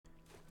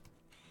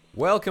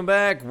Welcome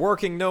back,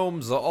 working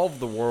gnomes of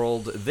the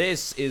world.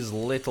 This is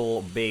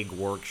Little Big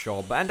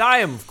Workshop, and I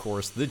am, of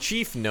course, the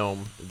chief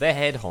gnome, the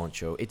head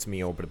honcho. It's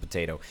me, Orbit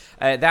Potato.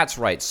 That's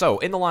right. So,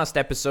 in the last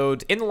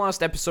episode,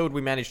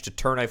 we managed to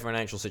turn our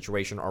financial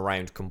situation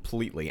around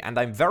completely, and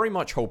I'm very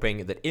much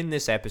hoping that in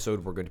this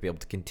episode we're going to be able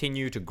to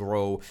continue to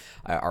grow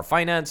our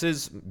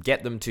finances,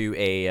 get them to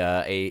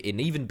an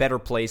even better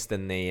place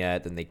than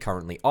they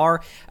currently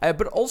are.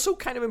 But also,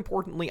 kind of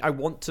importantly, I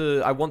want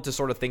to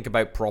sort of think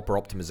about proper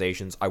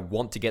optimizations. I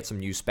want to get some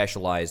new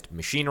specialized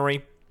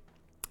machinery.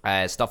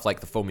 Stuff like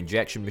the foam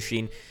injection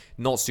machine,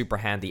 not super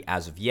handy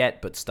as of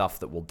yet, but stuff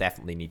that we'll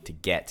definitely need to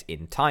get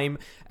in time.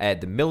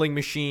 The milling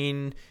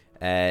machine,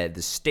 the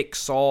stick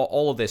saw,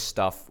 all of this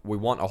stuff. We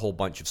want a whole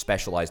bunch of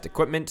specialized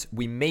equipment.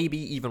 We maybe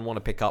even want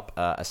to pick up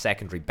a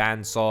secondary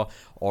bandsaw,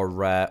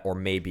 or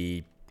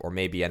maybe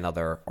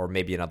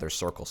another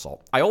circle saw.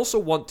 I also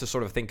want to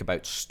sort of think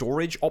about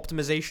storage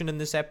optimization in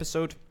this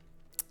episode.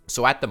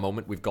 So at the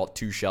moment, we've got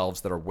 2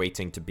 shelves that are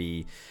waiting to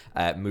be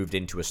moved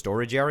into a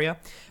storage area.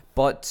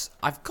 But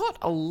I've got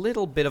a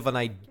little bit of an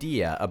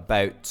idea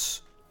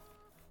about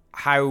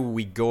how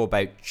we go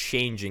about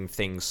changing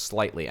things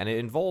slightly. And it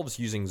involves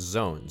using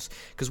zones.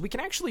 Because we can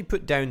actually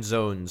put down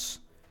zones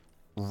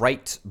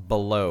right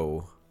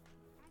below.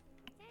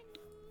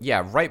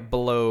 Yeah, right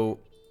below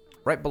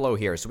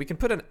here. So we can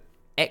put an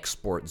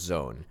export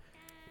zone.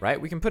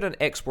 Right? We can put an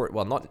export,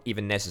 well, not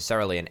even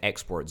necessarily an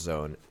export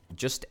zone.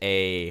 Just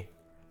a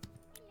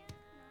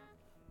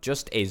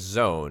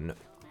zone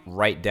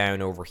right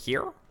down over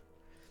here.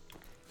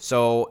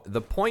 So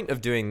the point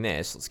of doing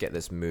this, let's get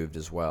this moved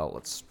as well.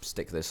 Let's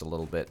stick this a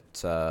little bit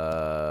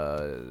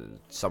somewhere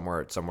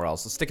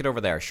else. Let's stick it over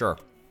there, sure.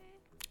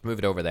 Move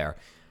it over there.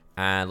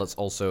 And let's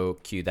also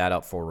queue that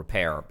up for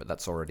repair, but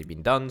that's already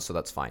been done, so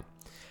that's fine.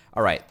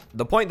 All right,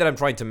 the point that I'm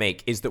trying to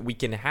make is that we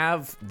can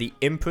have the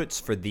inputs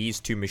for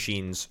these 2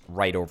 machines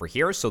right over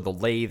here, so the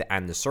lathe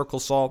and the circle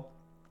saw.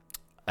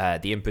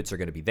 The inputs are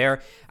going to be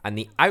there, and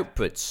the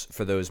outputs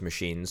for those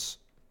machines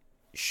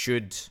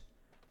should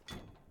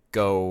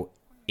go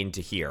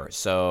into here.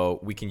 So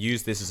we can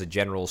use this as a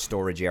general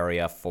storage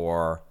area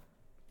for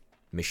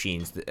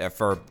machines,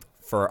 for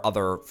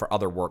other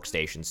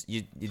workstations.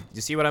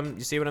 You see what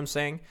I'm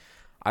saying?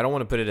 I don't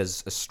want to put it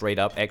as a straight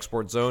up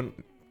export zone.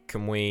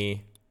 Can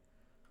we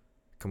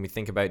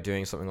think about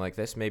doing something like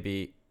this?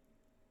 Maybe.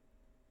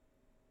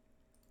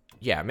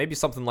 Yeah, maybe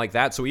something like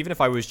that. So even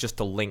if I was just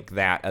to link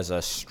that as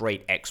a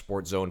straight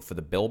export zone for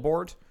the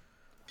billboard,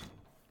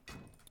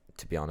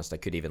 to be honest, I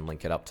could even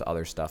link it up to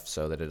other stuff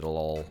so that it'll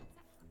all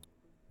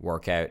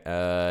work out.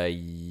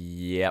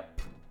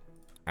 Yep.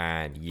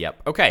 And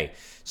yep. Okay,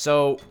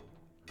 so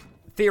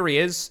theory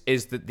is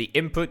that the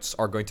inputs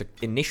are going to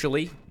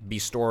initially be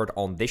stored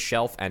on this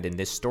shelf and in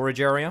this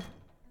storage area.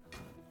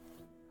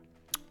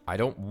 I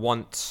don't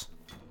want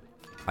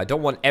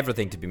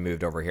everything to be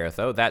moved over here,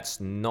 though. That's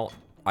not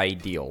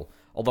ideal.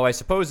 Although I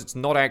suppose it's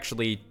not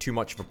actually too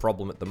much of a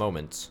problem at the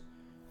moment.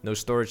 No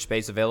storage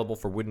space available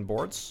for wooden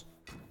boards.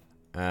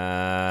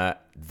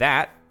 That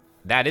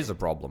is a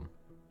problem.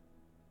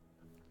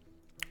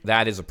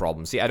 That is a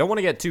problem. See, I don't want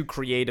to get too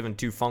creative and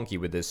too funky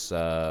with this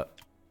layout,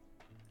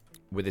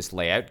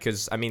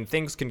 because I mean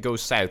things can go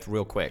south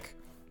real quick.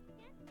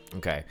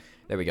 Okay,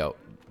 there we go.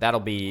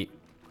 That'll be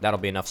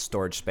enough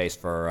storage space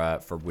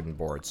for wooden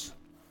boards.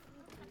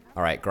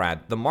 Alright,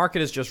 grand. The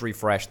market is just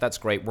refreshed. That's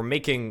great. We're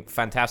making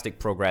fantastic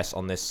progress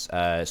on this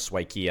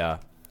Swikia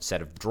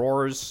set of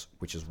drawers,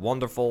 which is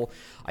wonderful.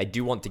 I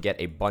do want to get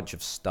a bunch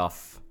of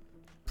stuff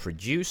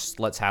produced.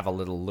 Let's have a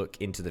little look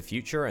into the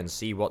future and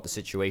see what the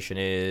situation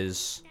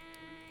is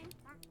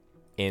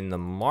in the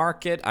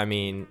market. I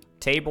mean,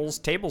 tables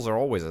are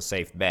always a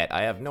safe bet.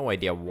 I have no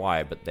idea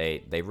why, but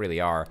they really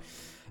are.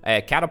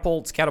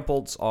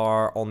 Catapults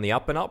are on the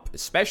up and up,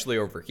 especially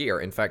over here.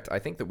 In fact, I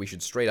think that we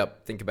should straight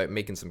up think about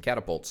making some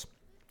catapults.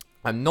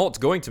 I'm not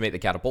going to make the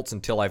catapults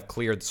until I've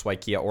cleared the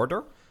Swikia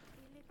order.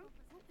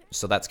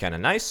 So that's kind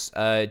of nice.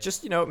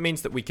 Just, it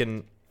means that we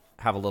can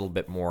have a little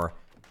bit more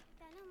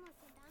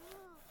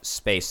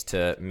space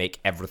to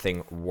make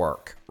everything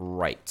work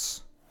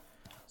right.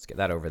 Let's get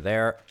that over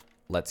there.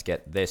 Let's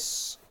get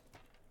this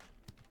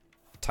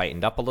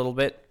tightened up a little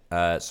bit.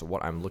 So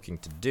what I'm looking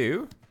to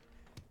do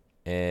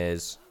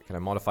is, can I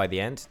modify the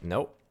end?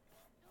 Nope.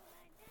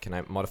 Can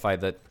I modify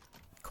the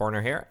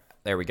corner here?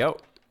 There we go.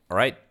 All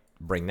right,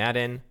 bring that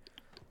in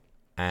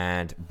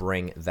and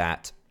bring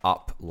that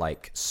up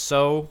like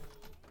so.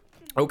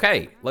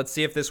 Okay, let's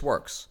see if this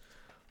works.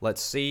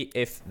 Let's see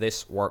if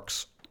this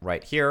works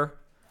right here.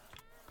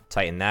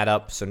 Tighten that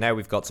up. So now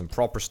we've got some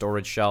proper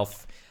storage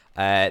shelf.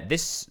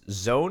 This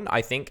zone,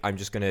 I think I'm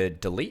just going to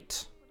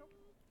delete.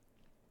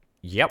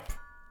 Yep.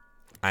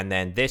 And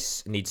then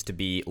this needs to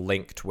be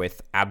linked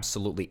with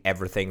absolutely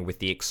everything with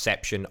the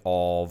exception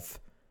of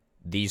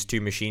these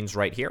 2 machines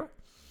right here.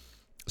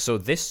 So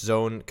this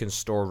zone can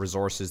store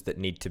resources that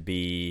need to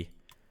be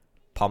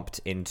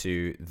pumped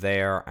into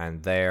there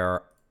and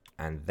there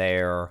and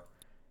there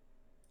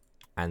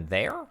and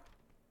there.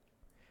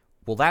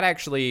 Will that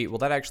actually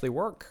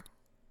work?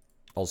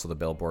 Also the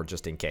billboard,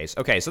 just in case.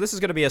 Okay, so this is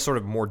going to be a sort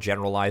of more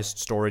generalized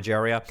storage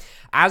area.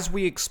 As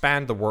we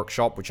expand the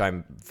workshop, which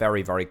I'm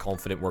very, very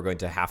confident we're going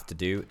to have to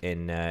do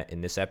in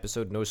this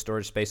episode, no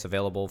storage space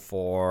available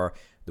for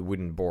the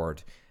wooden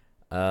board.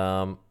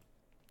 I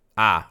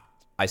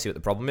see what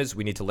the problem is.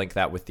 We need to link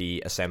that with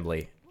the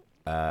assembly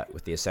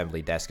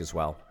desk as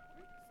well.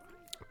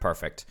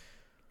 Perfect.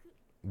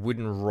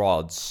 Wooden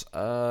rods.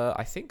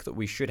 I think that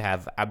we should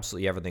have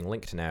absolutely everything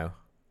linked now.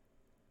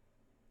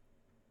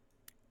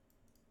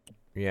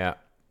 Yeah.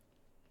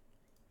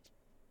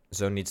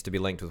 Zone needs to be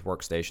linked with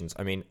workstations.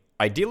 I mean,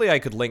 ideally I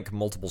could link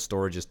multiple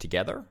storages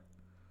together.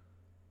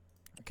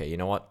 Okay, you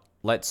know what?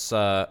 Let's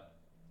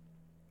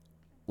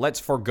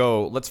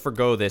forgo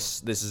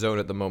this zone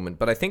at the moment,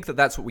 but I think that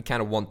that's what we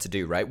kind of want to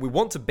do, right? We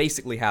want to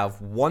basically have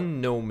one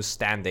gnome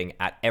standing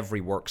at every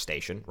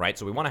workstation, right?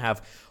 So we want to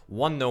have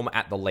one gnome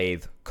at the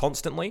lathe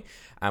constantly,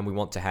 and we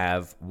want to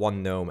have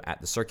one gnome at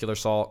the circular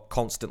saw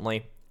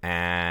constantly,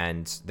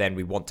 and then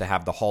we want to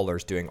have the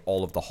haulers doing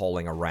all of the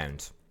hauling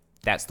around.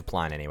 That's the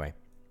plan anyway.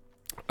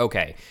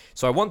 Okay,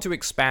 so I want to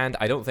expand.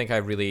 I don't think I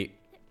really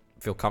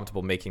feel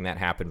comfortable making that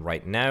happen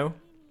right now.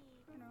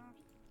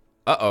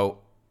 Uh-oh.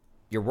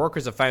 Your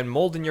workers have found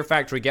mold in your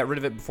factory. Get rid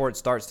of it before it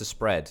starts to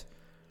spread.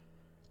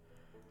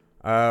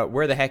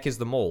 Where the heck is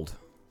the mold?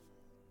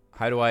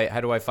 How do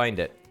I find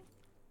it?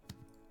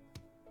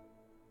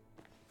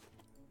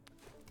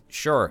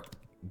 Sure.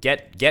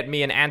 Get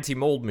me an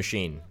anti-mold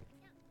machine.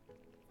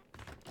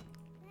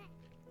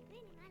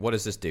 What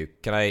does this do?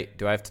 Do I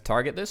have to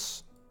target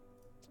this?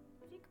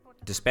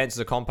 Dispenses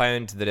a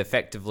compound that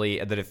effectively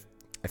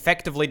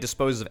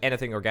disposes of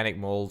anything organic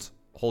mold.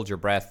 Hold your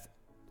breath.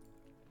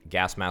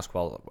 Gas mask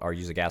or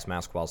use a gas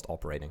mask whilst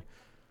operating.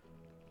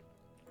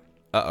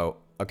 Uh-oh.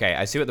 Okay,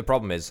 I see what the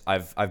problem is.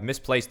 I've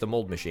misplaced the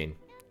mold machine.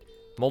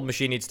 Mold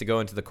machine needs to go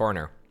into the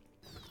corner.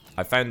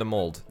 I found the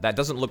mold. That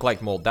doesn't look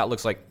like mold. That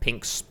looks like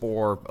pink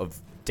spore of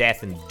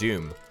death and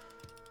doom.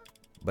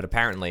 But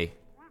apparently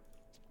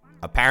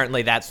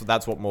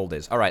that's what mold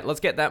is. All right, let's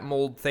get that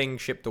mold thing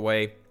shipped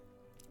away.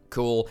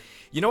 Cool.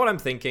 You know what I'm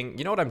thinking?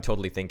 You know what I'm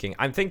totally thinking?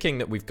 I'm thinking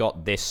that we've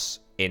got this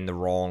in the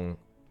wrong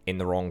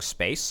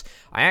space.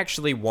 I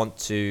actually want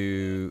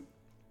to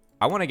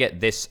get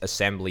this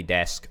assembly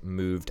desk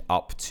moved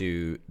up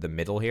to the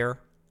middle here.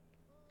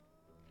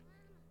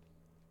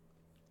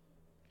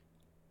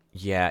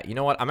 Yeah, you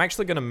know what? I'm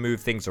actually going to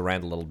move things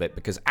around a little bit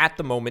because at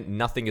the moment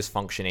nothing is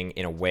functioning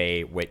in a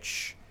way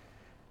which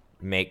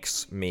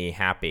makes me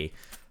happy.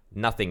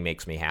 Nothing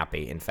makes me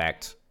happy, in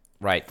fact.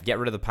 Right, get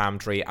rid of the palm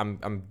tree.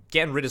 I'm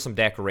getting rid of some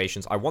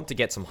decorations. I want to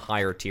get some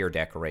higher tier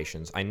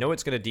decorations. I know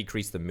it's going to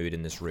decrease the mood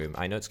in this room.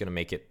 I know it's going to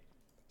make it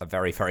a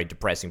very, very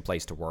depressing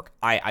place to work.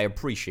 I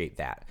appreciate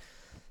that.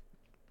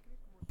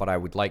 But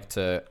I'd like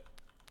to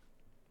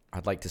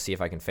see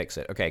if I can fix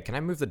it. Okay, can I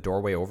move the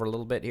doorway over a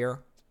little bit here?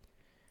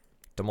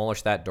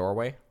 Demolish that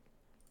doorway?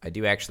 I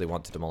do actually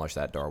want to demolish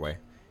that doorway.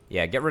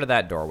 Yeah, get rid of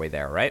that doorway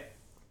there, right?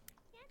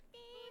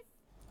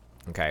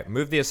 Okay,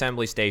 move the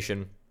assembly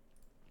station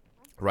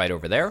right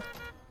over there.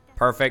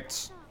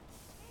 Perfect.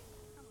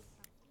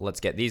 Let's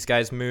get these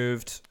guys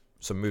moved.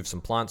 So move some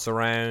plants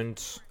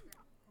around.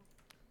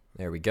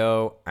 There we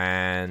go.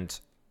 And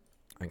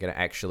I'm going to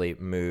actually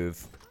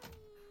move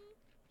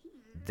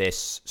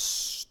this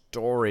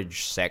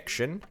storage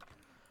section.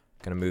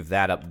 Going to move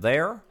that up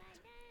there.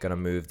 Going to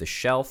move the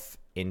shelf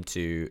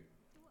into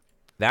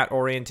that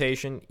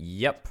orientation.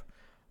 Yep.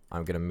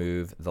 I'm going to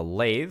move the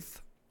lathe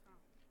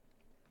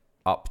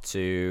up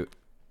to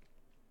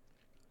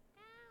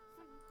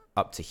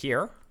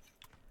here.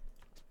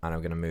 And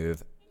I'm going to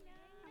move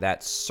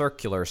that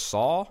circular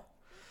saw.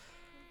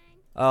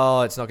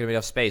 Oh, it's not going to be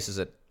enough space, is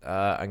it?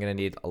 I'm going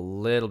to need a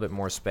little bit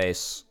more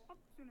space.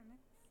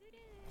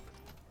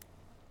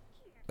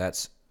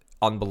 That's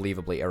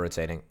unbelievably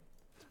irritating.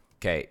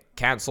 Okay,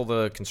 cancel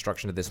the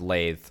construction of this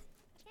lathe.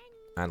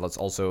 And let's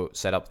also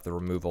set up the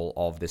removal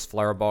of this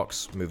flower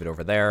box. Move it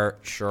over there,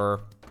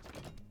 sure.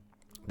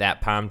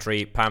 That palm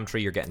tree,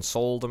 you're getting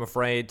sold, I'm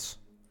afraid.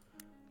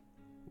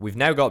 We've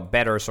now got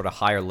better, sort of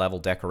higher level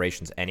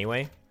decorations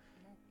anyway.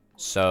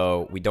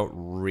 So we don't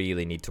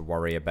really need to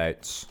worry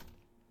about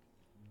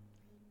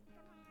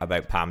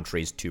palm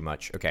trees too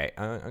much. Okay,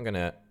 I'm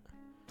gonna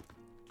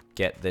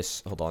get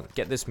this, hold on,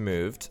 get this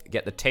moved.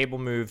 Get the table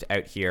moved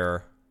out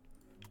here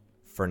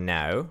for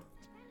now.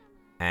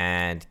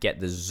 And get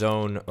the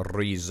zone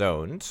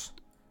rezoned.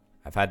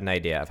 I've had an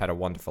idea. I've had a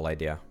wonderful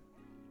idea.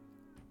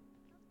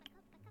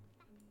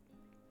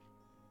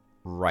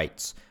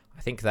 Right.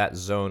 I think that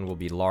zone will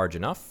be large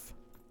enough.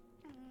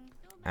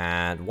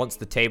 And once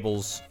the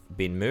table's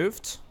been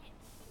moved.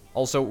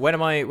 Also, when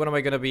am I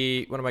gonna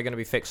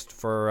be fixed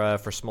for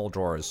small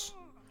drawers?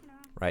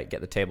 Right, get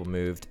the table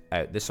moved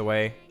out this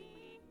way.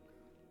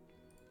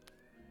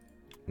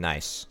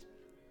 Nice.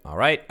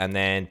 Alright, and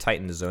then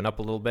tighten the zone up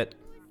a little bit.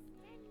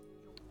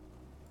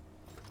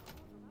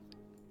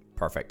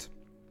 Perfect.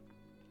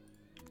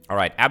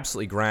 Alright,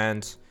 absolutely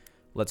grand.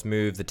 Let's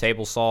move the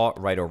table saw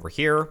right over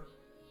here.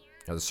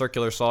 Or the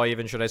circular saw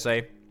even, should I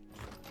say.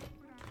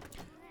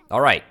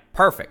 Alright,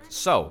 perfect.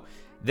 So,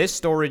 This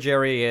storage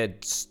area,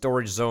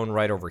 storage zone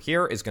right over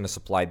here is going to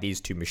supply these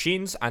two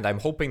machines, and I'm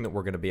hoping that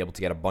we're going to be able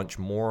to get a bunch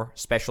more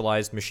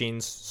specialized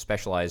machines,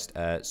 specialized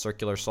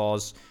circular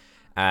saws,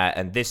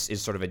 and this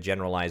is sort of a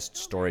generalized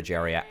storage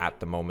area at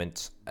the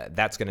moment.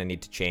 That's going to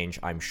need to change,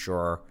 I'm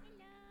sure,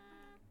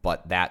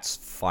 but that's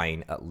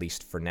fine, at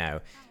least for now.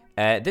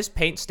 This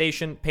paint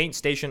station,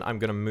 I'm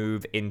going to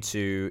move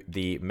into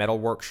the metal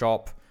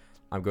workshop.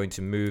 I'm going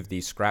to move the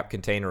scrap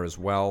container as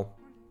well.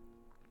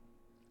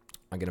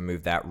 I'm going to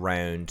move that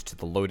round to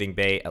the loading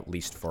bay, at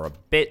least for a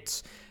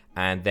bit.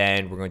 And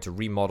then we're going to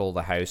remodel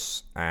the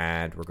house,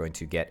 and we're going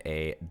to get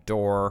a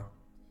door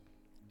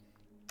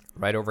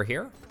right over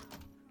here.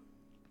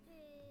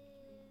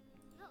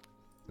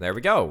 There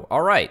we go.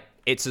 All right.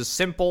 It's as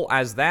simple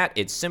as that.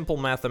 It's simple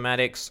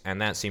mathematics,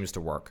 and that seems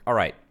to work. All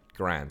right.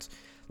 Grand.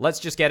 Let's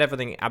just get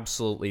everything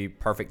absolutely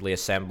perfectly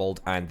assembled,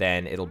 and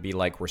then it'll be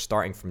like we're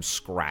starting from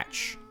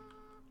scratch.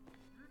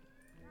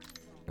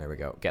 There we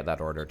go. Get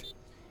that ordered.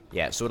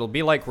 Yeah, so it'll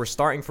be like we're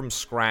starting from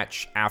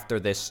scratch after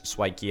this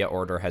Swikia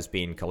order has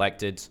been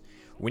collected.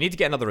 We need to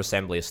get another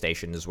assembly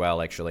station as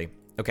well, actually.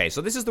 Okay, so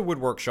this is the wood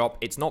workshop.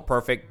 It's not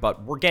perfect,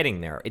 but we're getting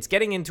there. It's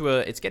getting into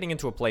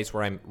a place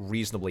where I'm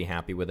reasonably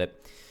happy with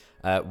it.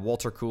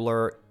 Water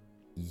cooler.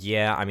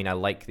 Yeah, I mean, I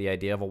like the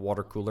idea of a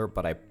water cooler,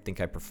 but I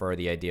think I prefer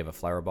the idea of a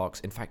flower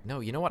box. In fact,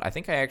 no, you know what? I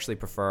think I actually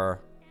prefer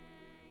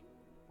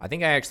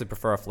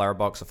a flower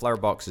box. A flower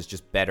box is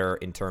just better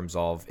in terms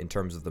of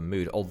the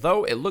mood.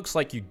 Although it looks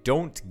like you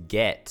don't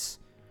get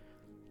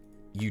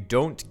the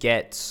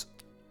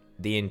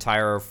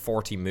entire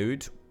 40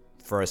 mood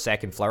for a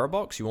second flower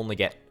box. You only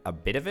get a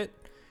bit of it.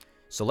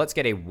 So let's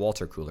get a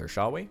water cooler,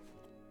 shall we?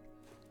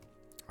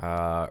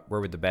 Where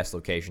would the best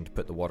location to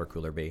put the water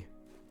cooler be?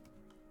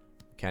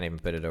 Can't even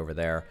put it over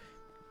there.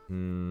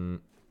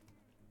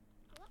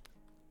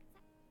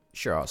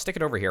 Sure, I'll stick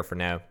it over here for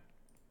now.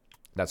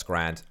 That's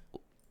grand.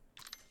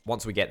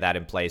 Once we get that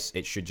in place,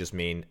 it should just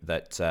mean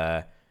that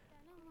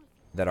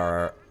that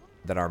our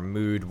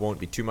mood won't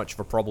be too much of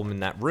a problem in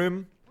that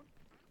room.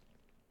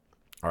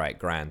 All right,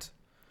 grand.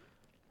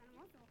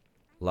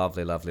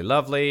 Lovely, lovely,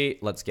 lovely.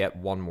 Let's get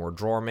one more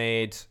drawer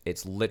made.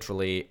 It's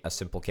literally a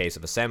simple case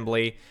of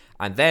assembly.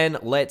 And then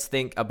let's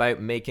think about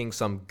making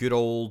some good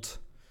old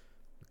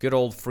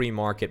free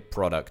market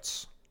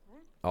products.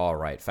 All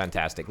right,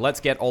 fantastic. Let's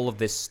get all of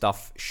this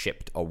stuff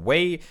shipped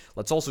away.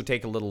 Let's also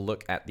take a little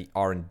look at the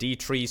R&D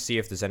tree, see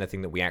if there's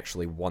anything that we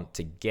actually want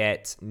to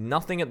get.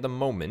 Nothing at the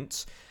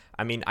moment.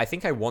 I mean, I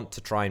think I want to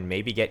try and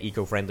maybe get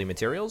eco-friendly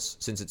materials,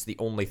 since it's the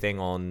only thing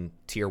on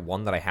tier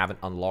 1 that I haven't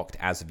unlocked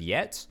as of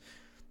yet.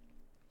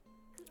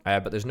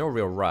 But there's no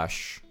real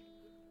rush.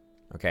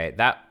 Okay,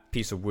 that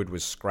piece of wood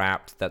was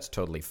scrapped. That's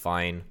totally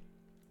fine.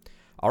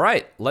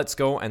 Alright, let's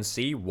go and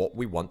see what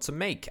we want to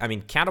make. I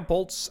mean,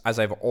 catapults, as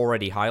I've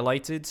already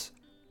highlighted,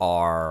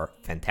 are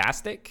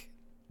fantastic.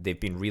 They've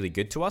been really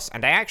good to us,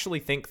 and I actually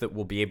think that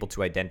we'll be able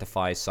to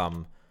identify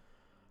some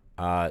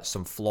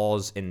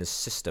flaws in the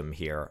system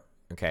here.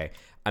 Okay,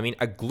 I mean,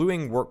 a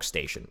gluing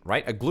workstation,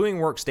 right? A gluing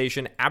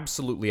workstation,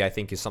 absolutely, I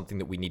think, is something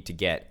that we need to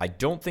get. I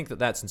don't think that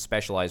that's in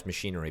specialized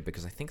machinery,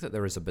 because I think that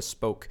there is a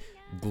bespoke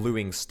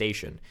gluing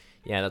station.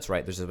 Yeah, that's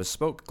right. There's a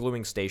bespoke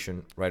gluing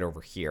station right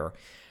over here.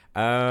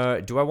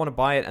 Do I want to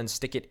buy it and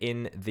stick it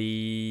in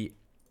the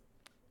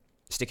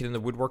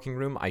woodworking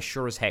room? I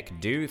sure as heck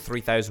do.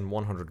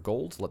 3,100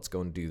 gold. Let's go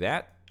and do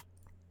that.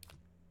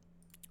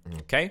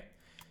 Okay.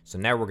 So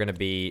now we're going to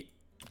be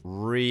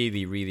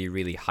really, really,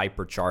 really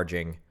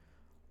hypercharging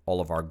all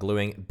of our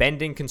gluing.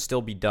 Bending can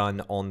still be done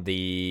on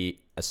the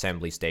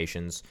assembly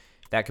stations.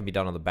 That can be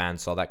done on the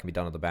bandsaw. That can be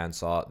done on the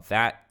bandsaw.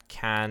 That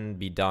can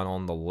be done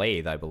on the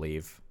lathe, I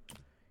believe.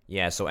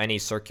 Yeah, so any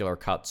circular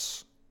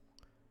cuts...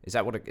 Is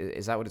that what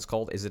it's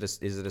called? Is it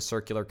a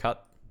circular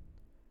cut?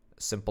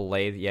 Simple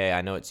lathe? Yeah,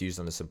 I know it's used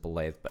on a simple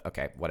lathe, but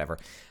okay, whatever.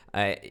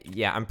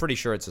 Yeah, I'm pretty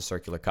sure it's a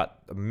circular cut.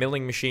 A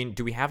milling machine.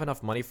 Do we have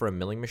enough money for a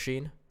milling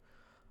machine?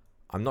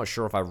 I'm not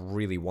sure if I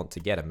really want to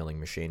get a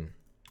milling machine.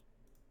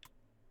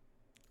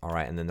 All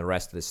right, and then the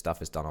rest of this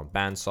stuff is done on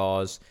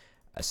bandsaws.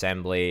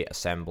 Assembly.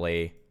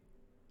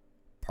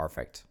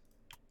 Perfect.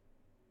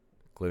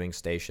 Gluing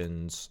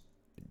stations.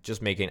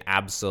 Just making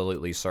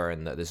absolutely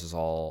certain that this is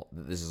all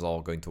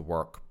going to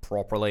work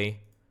properly.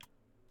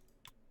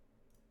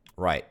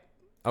 Right.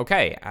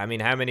 Okay. I mean,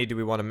 how many do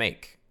we want to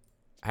make?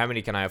 How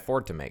many can I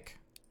afford to make?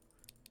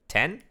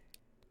 10?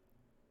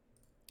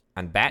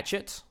 And batch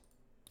it?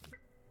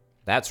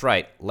 That's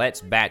right.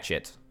 Let's batch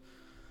it.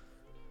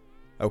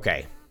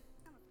 Okay.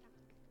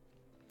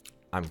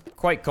 I'm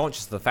quite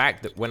conscious of the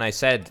fact that when I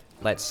said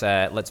let's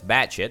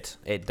batch it,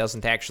 it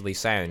doesn't actually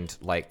sound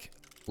like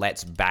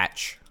let's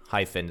batch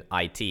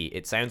 -it.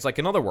 It sounds like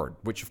another word,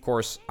 which of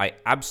course I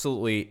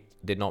absolutely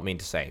did not mean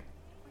to say.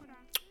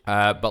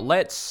 But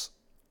let's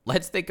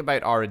think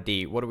about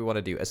R&D. What do we want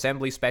to do?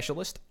 Assembly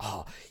specialist?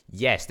 Oh,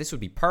 yes, this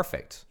would be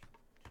perfect.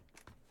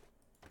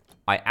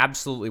 I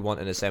absolutely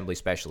want an assembly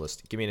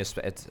specialist. Give me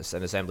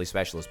an assembly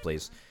specialist,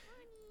 please.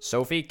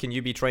 Sophie, can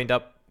you be trained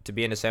up to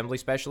be an assembly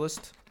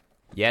specialist?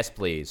 Yes,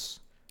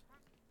 please.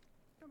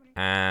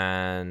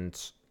 And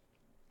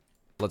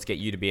let's get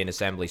you to be an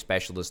assembly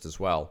specialist as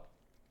well.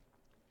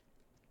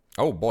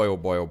 Oh boy, oh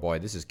boy, oh boy.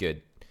 This is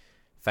good.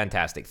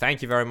 Fantastic.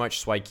 Thank you very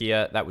much,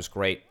 Swikia. That was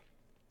great.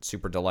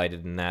 Super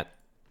delighted in that.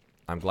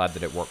 I'm glad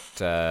that it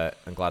worked.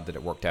 I'm glad that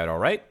it worked out all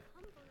right.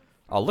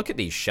 Oh, look at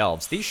these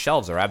shelves. These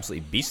shelves are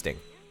absolutely beasting.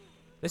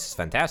 This is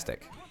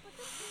fantastic.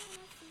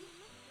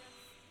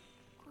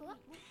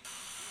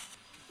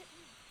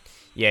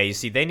 Yeah, you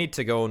see, they need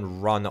to go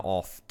and run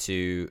off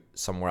to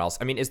somewhere else.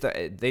 I mean,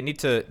 they need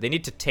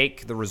to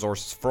take the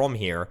resources from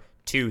here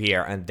to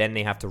here, and then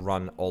they have to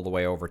run all the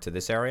way over to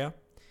this area.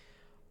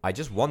 I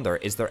just wonder,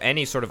 is there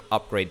any sort of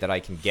upgrade that I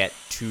can get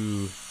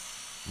to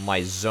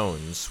my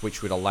zones,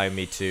 which would allow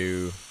me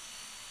to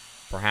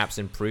perhaps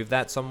improve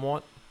that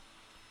somewhat?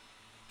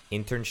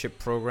 Internship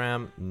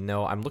program?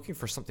 No, I'm looking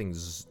for something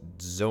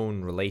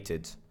zone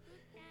related.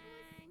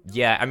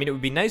 Yeah, I mean, it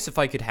would be nice if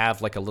I could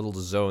have like a little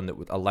zone that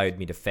would allowed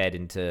me to feed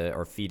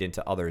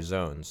into other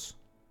zones.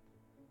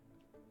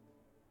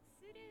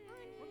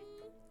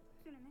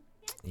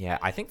 Yeah,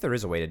 I think there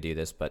is a way to do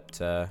this, but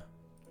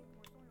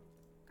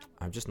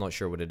I'm just not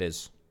sure what it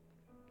is.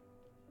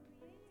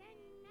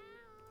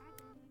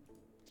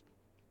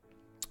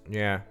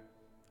 Yeah.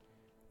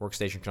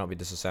 Workstation cannot be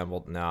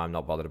disassembled. No, I'm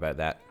not bothered about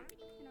that.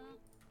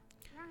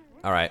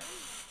 Alright.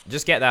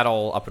 Just get that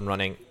all up and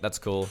running. That's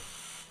cool.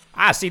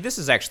 Ah, see, this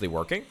is actually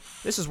working.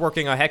 This is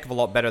working a heck of a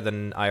lot better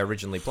than I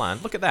originally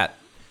planned. Look at that.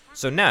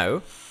 So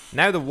now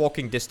the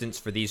walking distance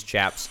for these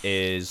chaps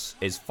is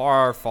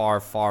far, far,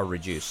 far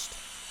reduced.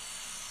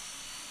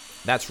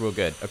 That's real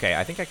good. Okay,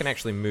 I think I can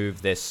actually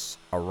move this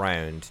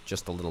around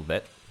just a little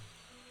bit.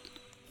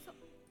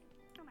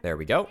 There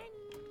we go.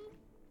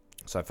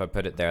 So if I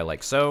put it there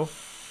like so,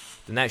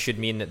 then that should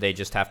mean that they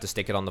just have to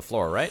stick it on the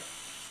floor, right?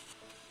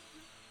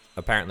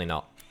 Apparently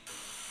not.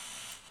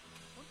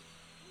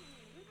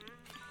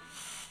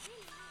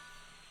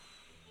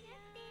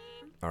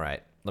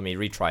 Alright, let me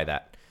retry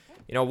that.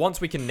 You know,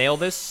 once we can nail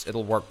this,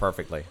 it'll work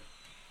perfectly.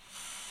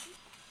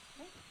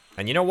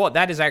 And you know what?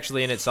 That is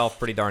actually in itself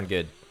pretty darn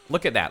good.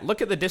 Look at that.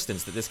 Look at the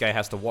distance that this guy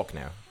has to walk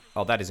now.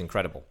 Oh, that is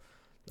incredible.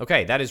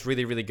 Okay, that is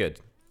really, really good.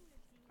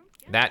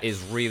 That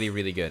is really,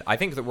 really good. I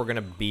think that we're going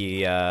to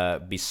be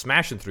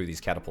smashing through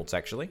these catapults,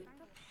 actually.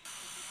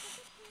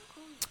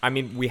 I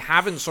mean, we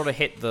haven't sort of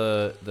hit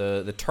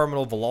the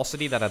terminal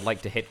velocity that I'd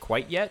like to hit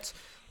quite yet.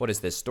 What is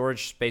this?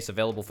 Storage space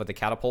available for the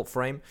catapult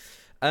frame?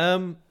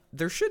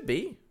 There should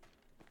be.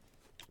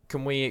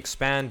 Can we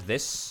expand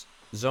this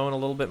zone a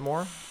little bit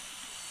more?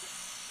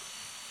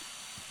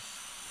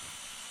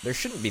 There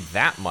shouldn't be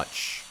that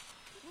much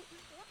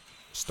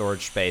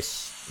storage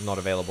space not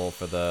available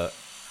for the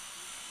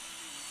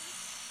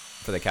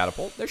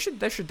catapult. There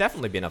should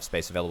definitely be enough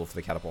space available for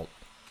the catapult.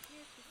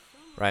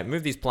 Right,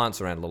 move these plants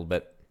around a little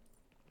bit.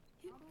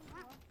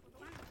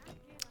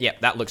 Yeah,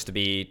 that looks to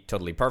be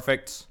totally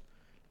perfect.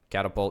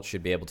 Catapult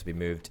should be able to be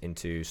moved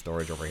into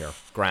storage over here.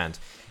 Grand.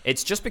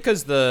 It's just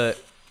because the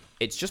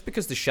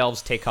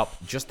shelves take up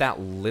just that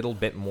little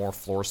bit more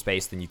floor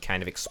space than you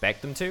kind of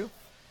expect them to.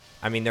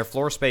 I mean, their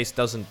floor space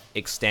doesn't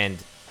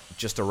extend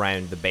just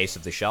around the base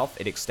of the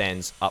shelf. It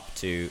extends up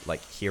to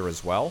like here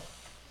as well,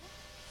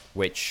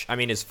 which I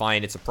mean is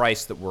fine. It's a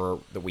price that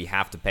we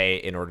have to pay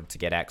in order to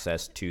get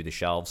access to the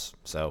shelves.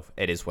 So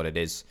it is what it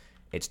is.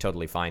 It's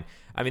totally fine.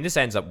 I mean, this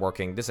ends up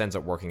working. This ends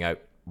up working out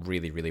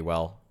really, really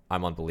well.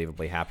 I'm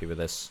unbelievably happy with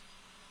this.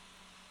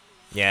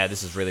 Yeah,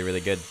 this is really,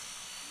 really good.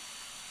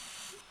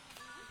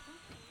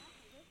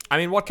 I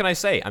mean, what can I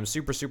say? I'm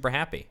super, super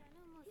happy.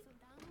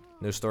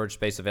 No storage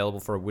space available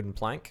for a wooden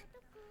plank.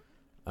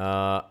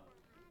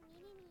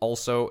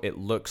 Also, it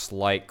looks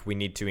like we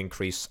need to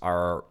increase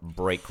our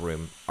break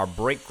room. Our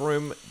break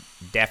room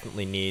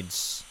definitely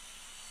needs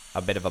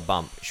a bit of a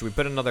bump. Should we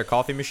put another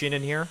coffee machine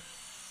in here?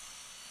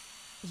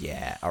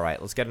 Yeah,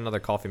 alright, let's get another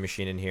coffee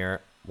machine in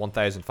here.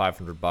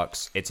 1,500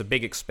 bucks. It's a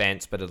big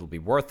expense, but it'll be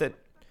worth it.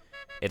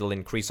 It'll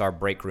increase our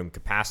break room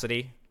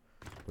capacity,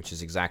 which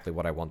is exactly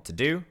what I want to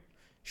do.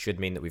 Should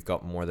mean that we've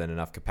got more than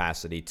enough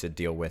capacity to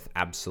deal with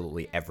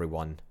absolutely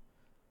everyone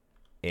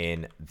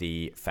in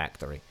the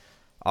factory.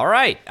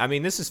 Alright, I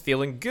mean, this is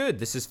feeling good.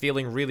 This is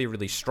feeling really,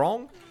 really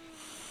strong.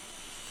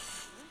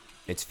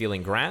 It's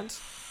feeling grand.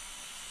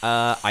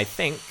 I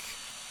think...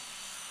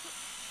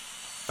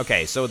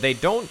 Okay, so they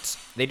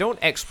don't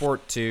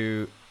export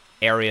to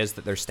areas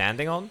that they're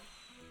standing on,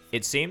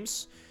 it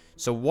seems.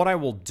 So what I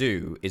will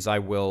do is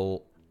I'm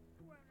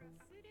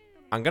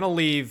gonna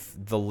leave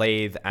the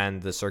lathe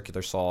and the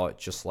circular saw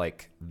just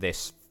like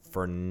this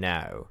for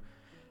now.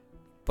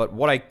 But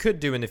what I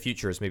could do in the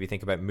future is maybe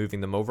think about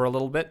moving them over a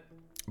little bit.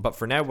 But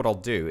for now, what I'll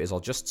do is I'll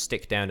just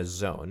stick down a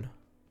zone.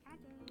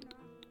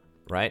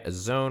 Right? A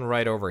zone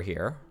right over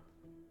here.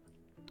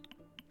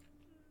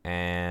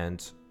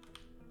 And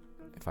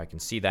if I can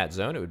see that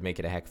zone, it would make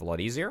it a heck of a lot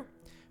easier.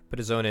 Put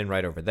a zone in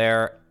right over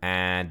there.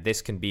 And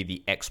this can be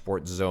the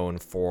export zone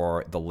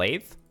for the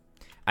lathe.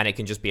 And it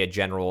can just be a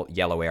general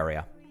yellow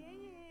area.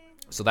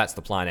 So that's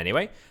the plan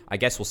anyway. I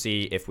guess we'll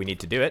see if we need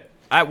to do it.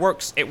 It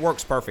works. It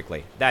works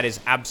perfectly. That is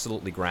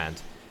absolutely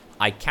grand.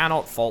 I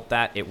cannot fault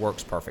that. It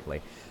works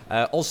perfectly.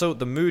 Also,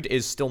 the mood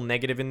is still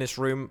negative in this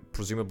room,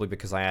 presumably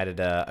because I added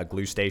a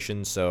glue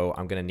station, so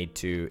I'm going to need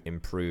to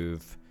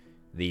improve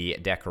the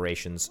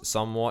decorations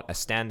somewhat. A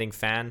standing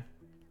fan.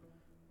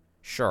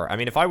 Sure. I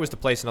mean, if I was to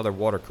place another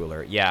water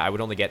cooler, yeah, I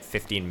would only get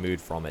 15 mood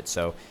from it,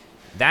 so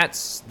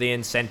that's the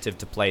incentive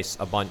to place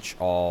a bunch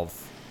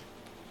of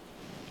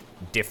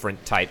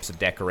different types of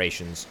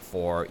decorations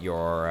for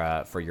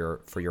your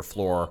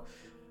floor,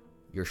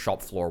 your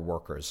shop floor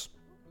workers.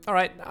 All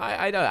right,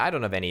 I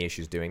don't have any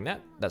issues doing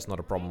that. That's not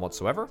a problem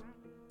whatsoever.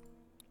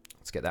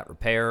 Let's get that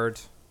repaired.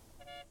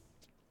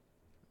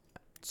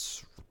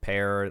 It's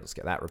repaired. Let's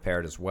get that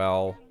repaired as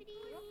well.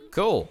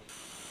 Cool.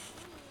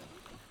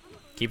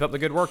 Keep up the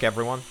good work,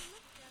 everyone.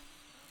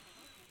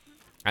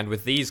 And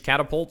with these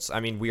catapults, I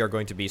mean, we are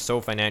going to be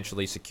so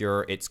financially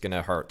secure, it's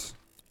gonna hurt.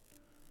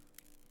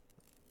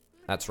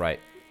 That's right.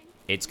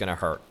 It's gonna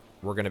hurt.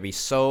 We're gonna be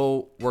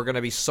so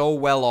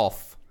well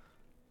off.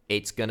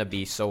 It's gonna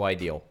be so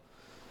ideal.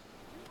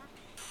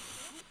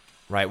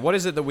 Right, what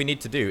is it that we need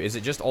to do? Is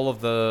it just all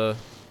of the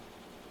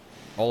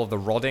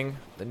rodding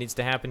that needs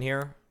to happen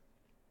here?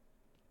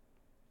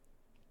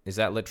 Is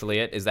that literally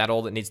it? Is that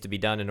all that needs to be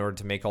done in order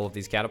to make all of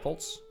these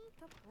catapults?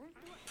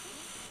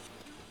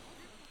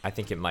 I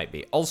think it might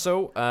be.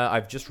 Also,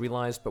 I've just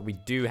realized, but we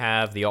do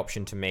have the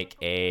option to make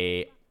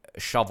a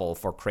shovel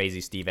for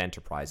Crazy Steve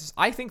Enterprises.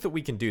 I think that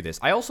we can do this.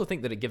 I also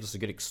think that it gives us a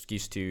good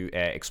excuse to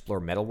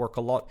explore metalwork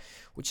a lot,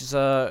 which is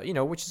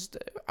which is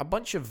a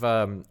bunch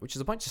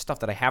of stuff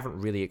that I haven't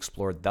really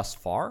explored thus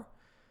far.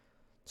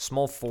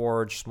 Small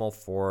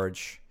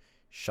forge,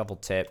 shovel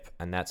tip,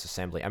 and that's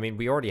assembly. I mean,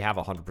 we already have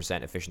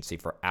 100% efficiency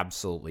for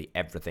absolutely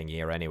everything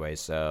here anyway,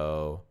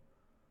 so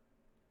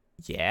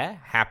yeah,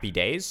 happy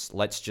days.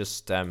 Let's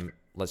just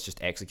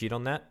execute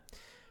on that.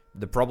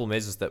 The problem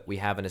is that we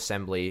have an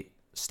assembly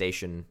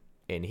station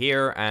in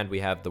here, and we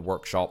have the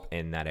workshop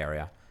in that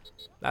area.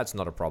 That's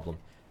not a problem.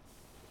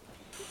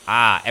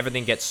 Ah,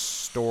 everything gets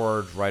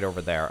stored right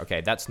over there.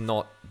 Okay, that's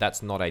not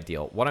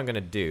ideal. What I'm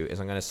gonna do is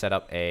I'm gonna set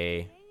up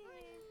a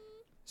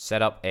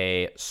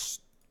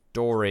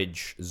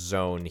storage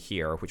zone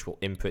here, which will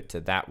input to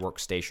that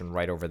workstation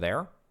right over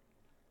there.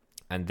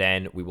 And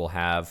then we will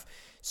have,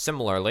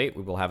 similarly,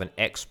 we will have an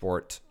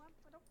export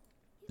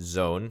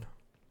zone,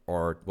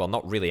 or, well,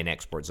 not really an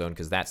export zone,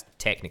 because that's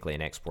technically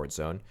an export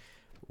zone.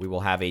 We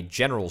will have a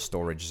general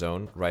storage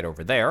zone right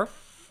over there,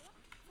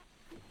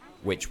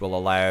 which will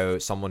allow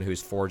someone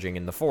who's forging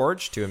in the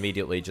forge to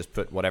immediately just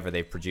put whatever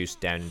they've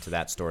produced down into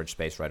that storage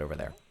space right over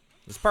there.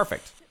 It's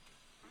perfect.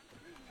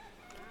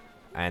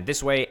 And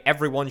this way,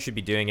 everyone should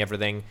be doing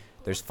everything.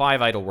 There's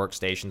 5 idle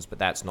workstations, but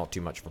that's not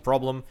too much of a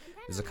problem.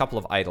 There's a couple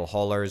of idle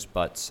haulers,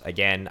 but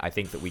again, I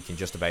think that we can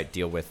just about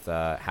deal with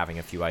having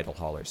a few idle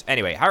haulers.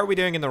 Anyway, how are we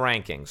doing in the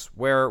rankings?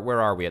 Where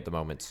are we at the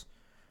moment?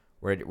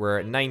 We're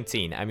at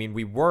 19. I mean,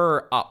 we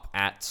were up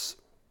at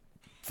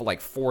for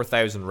like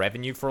 4,000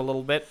 revenue for a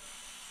little bit.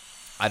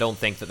 I don't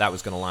think that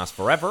was going to last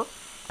forever.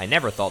 I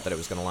never thought that it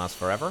was going to last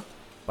forever,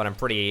 but I'm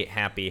pretty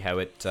happy how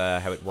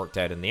it worked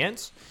out in the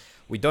end.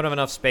 We don't have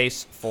enough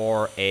space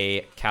for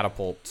a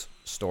catapult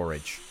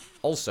storage.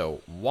 Also,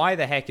 why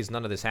the heck is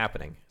none of this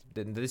happening?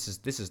 This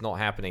is not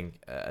happening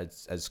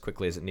as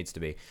quickly as it needs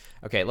to be.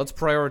 Okay, let's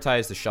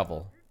prioritize the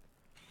shovel.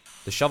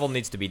 The shovel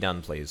needs to be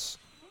done, please.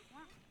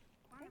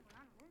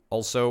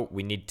 Also,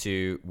 we need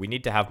to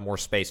have more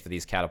space for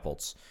these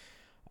catapults.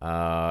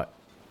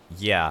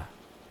 Yeah.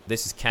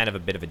 This is kind of a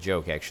bit of a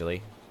joke,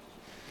 actually.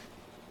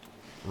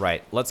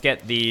 Right, let's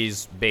get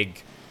these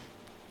big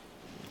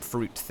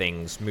fruit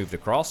things moved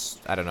across.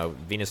 I don't know,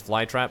 Venus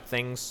flytrap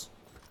things.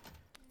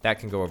 That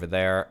can go over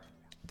there.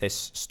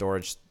 This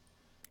storage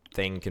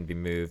thing can be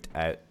moved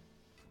out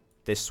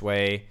this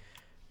way.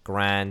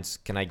 Grand.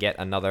 Can I get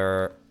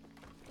another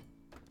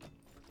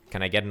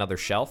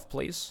shelf,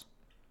 please?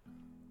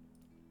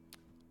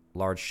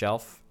 Large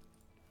shelf.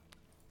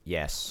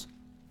 Yes.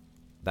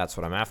 That's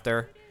what I'm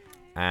after.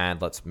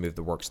 And let's move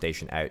the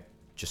workstation out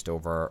just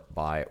over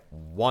by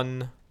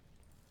 1.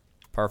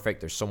 Perfect.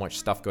 There's so much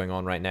stuff going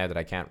on right now that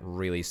I can't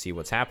really see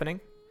what's happening.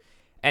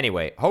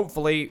 Anyway,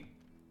 hopefully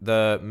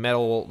the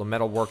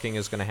metal working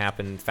is going to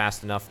happen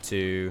fast enough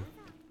to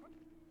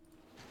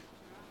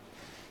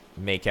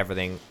make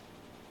everything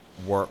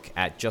work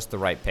at just the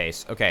right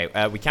pace. Okay,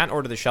 we can't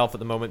order the shelf at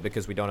the moment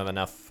because we don't have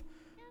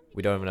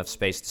enough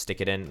space to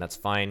stick it in. That's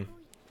fine.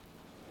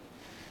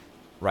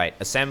 Right,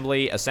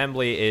 assembly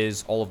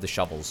is all of the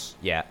shovels.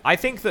 Yeah, I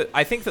think that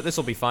this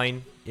will be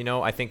fine. You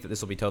know, I think that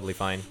this will be totally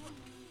fine.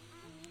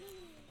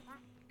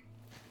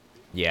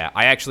 Yeah,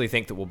 I actually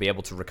think that we'll be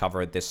able to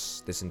recover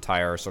this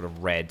entire sort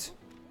of red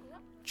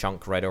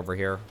chunk right over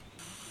here.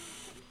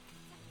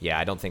 Yeah,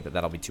 I don't think that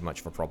that'll be too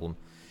much of a problem.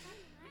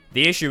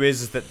 The issue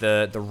is that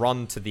the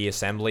run to the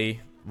assembly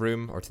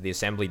room or to the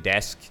assembly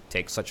desk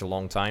takes such a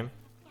long time.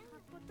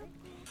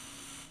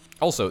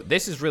 Also,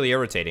 this is really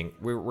irritating.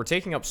 We're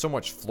taking up so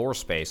much floor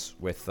space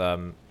with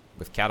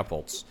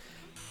catapults.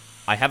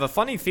 I have a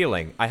funny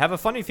feeling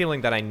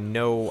that I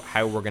know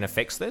how we're gonna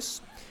fix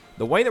this.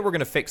 The way that we're going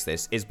to fix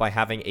this is by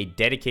having a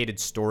dedicated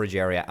storage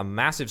area, a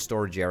massive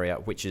storage area,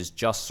 which is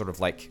just sort of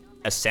like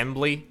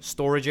assembly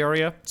storage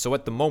area. So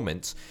at the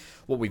moment,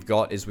 what we've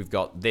got is we've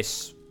got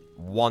this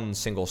one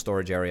single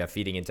storage area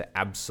feeding into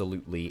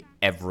absolutely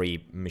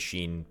every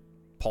machine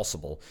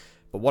possible.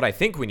 But what I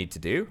think we need to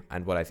do,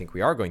 and what I think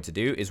we are going to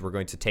do, is we're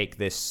going to take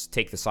the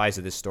size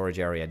of this storage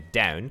area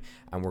down,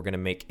 and we're going to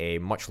make a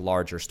much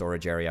larger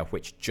storage area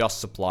which just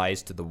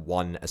supplies to the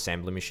one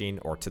assembly machine,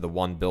 or to the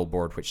one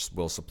billboard which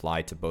will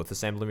supply to both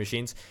assembly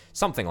machines.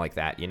 Something like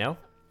that, you know?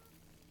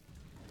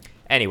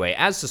 Anyway,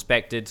 as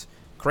suspected,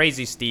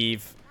 Crazy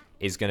Steve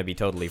is going to be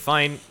totally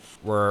fine.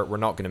 We're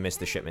not going to miss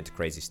the shipment to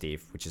Crazy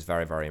Steve, which is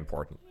very, very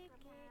important.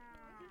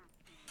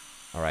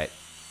 Alright.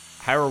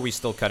 How are we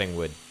still cutting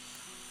wood?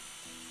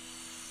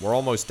 We're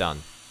almost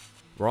done.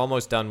 We're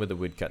almost done with the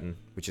wood cutting,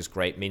 which is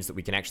great. Means that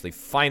we can actually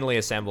finally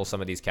assemble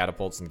some of these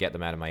catapults and get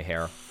them out of my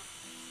hair.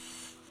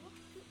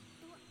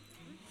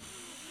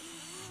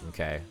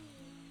 Okay.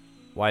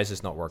 Why is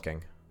this not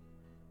working?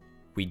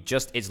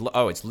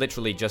 It's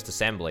literally just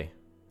assembly.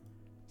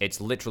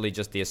 It's literally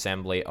just the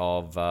assembly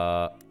of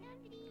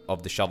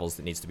the shovels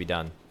that needs to be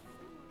done.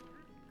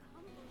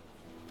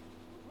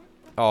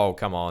 Oh,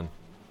 come on.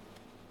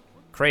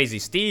 Crazy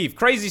Steve!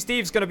 Crazy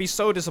Steve's gonna be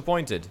so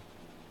disappointed.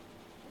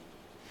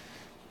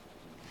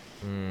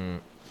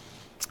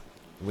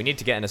 We need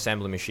to get an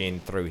assembly machine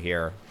through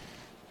here.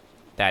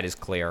 That is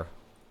clear.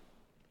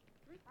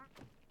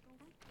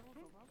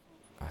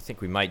 I think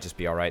we might just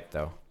be alright,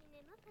 though.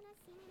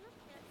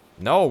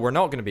 No, we're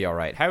not going to be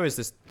alright. How is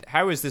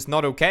this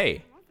not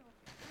okay?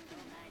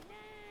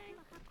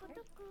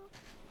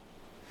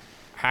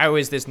 How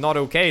is this not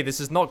okay? This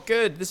is not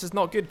good. This is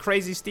not good.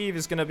 Crazy Steve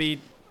is going to be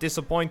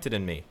disappointed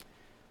in me.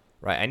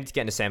 Right, I need to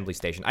get an assembly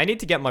station. I need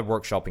to get my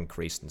workshop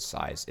increased in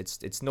size.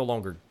 It's no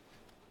longer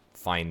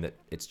fine that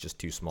it's just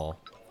too small.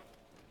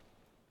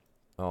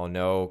 Oh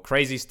no,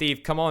 Crazy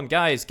Steve, come on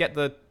guys, get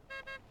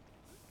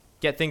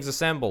things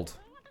assembled.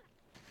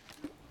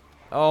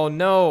 Oh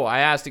no, I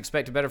asked,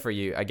 expected better for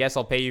you. I guess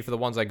I'll pay you for the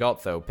ones I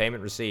got though.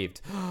 Payment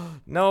received.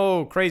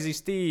 No, Crazy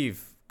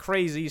Steve.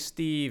 Crazy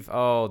Steve.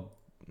 Oh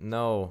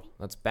no,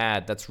 that's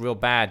bad. That's real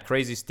bad.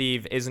 Crazy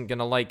Steve isn't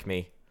gonna like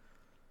me.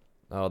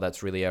 Oh,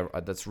 that's really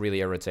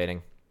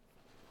irritating.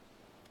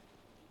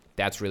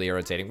 That's really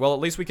irritating. Well, at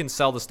least we can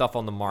sell the stuff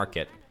on the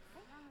market.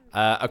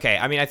 Okay,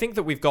 I mean, I think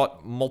that we've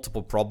got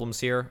multiple problems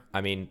here.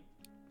 I mean,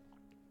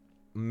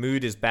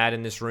 mood is bad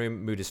in this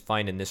room. Mood is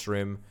fine in this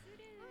room.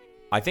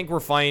 I think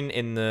we're fine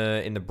in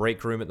the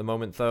break room at the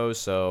moment, though.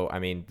 So, I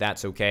mean,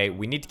 that's okay.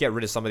 We need to get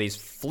rid of some of these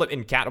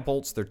flipping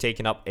catapults. They're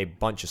taking up a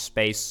bunch of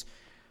space.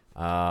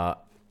 And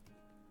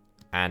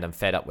I'm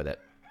fed up with it.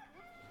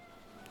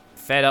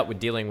 Fed up with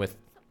dealing with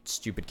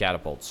stupid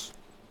catapults.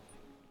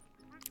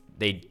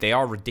 They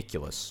are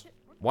ridiculous.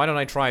 Why don't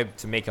I try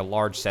to make a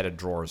large set of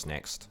drawers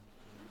next?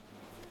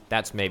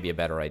 That's maybe a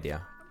better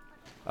idea.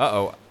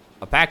 Uh-oh.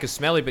 A pack of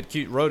smelly but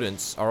cute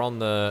rodents are on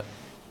the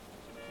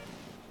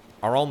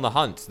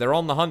hunt. They're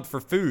on the hunt for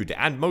food,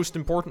 and most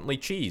importantly,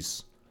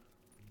 cheese.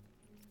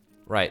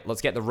 Right, let's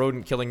get the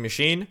rodent killing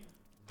machine.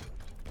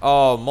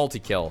 Oh,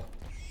 multi-kill.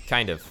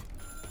 Kind of.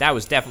 That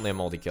was definitely a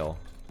multi-kill.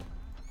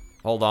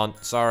 Hold on,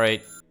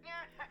 sorry.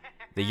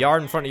 The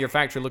yard in front of your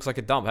factory looks like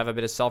a dump. Have a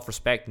bit of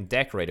self-respect and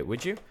decorate it,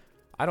 would you?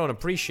 I don't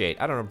appreciate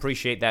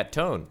that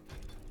tone.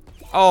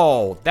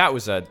 Oh, that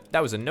was a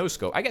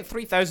no-scope. I get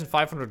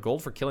 3,500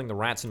 gold for killing the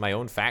rats in my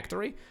own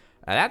factory?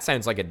 That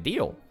sounds like a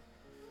deal.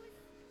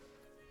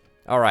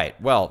 Alright,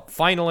 well,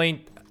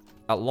 finally,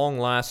 at long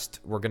last,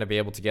 we're going to be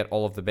able to get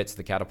all of the bits of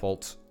the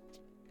catapult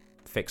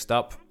fixed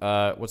up.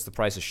 What's the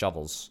price of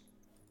shovels?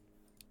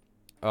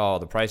 Oh,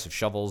 the price of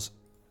shovels.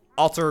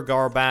 Utter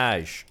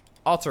garbage.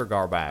 Utter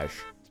garbage.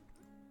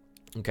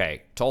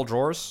 Okay, tall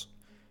drawers.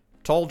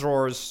 Tall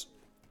drawers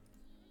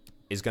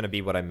is going to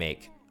be what I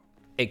make.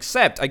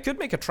 Except, I could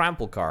make a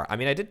trample car. I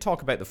mean, I did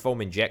talk about the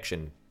foam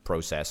injection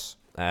process.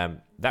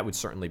 That would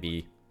certainly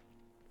be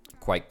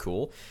quite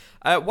cool.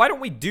 Why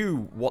don't we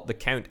do what the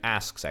count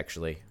asks,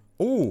 actually?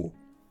 Ooh,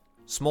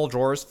 small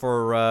drawers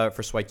for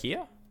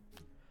Swikia?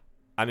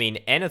 I mean,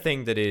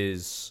 anything that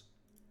is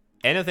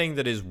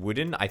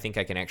wooden, I think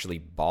I can actually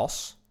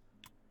boss.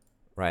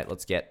 Right,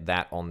 let's get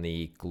that on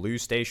the glue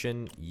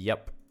station.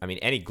 Yep. I mean,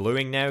 any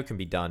gluing now can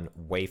be done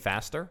way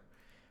faster.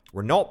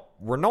 We're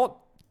not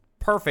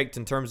perfect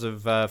in terms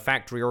of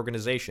factory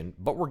organization,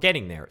 but we're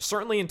getting there.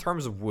 Certainly in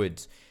terms of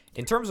wood.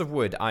 In terms of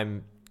wood,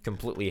 I'm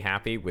completely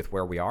happy with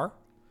where we are.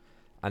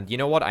 And you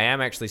know what? I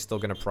am actually still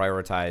going to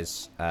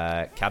prioritize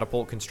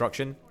catapult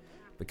construction,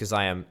 because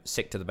I am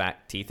sick to the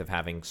back teeth of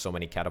having so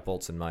many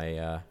catapults in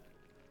my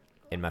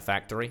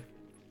factory.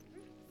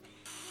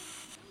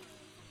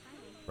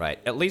 Right,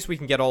 at least we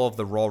can get all of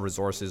the raw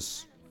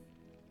resources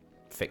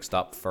fixed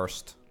up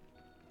first.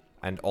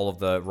 And all of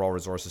the raw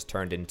resources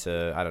turned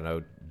into, I don't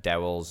know,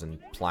 dowels and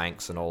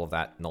planks and all of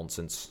that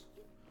nonsense.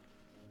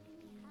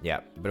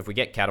 Yeah, but if we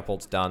get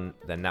catapults done,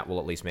 then that will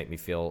at least make me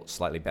feel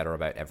slightly better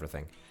about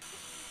everything.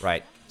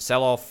 Right,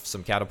 sell off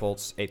some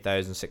catapults,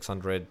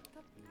 8,600.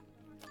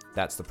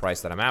 That's the price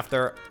that I'm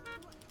after.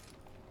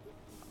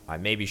 I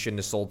maybe shouldn't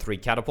have sold 3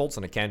 catapults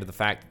on account of the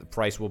fact that the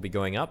price will be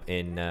going up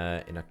in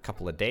a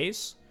couple of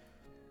days.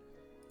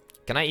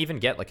 Can I even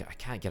get, like, I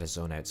can't get a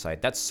zone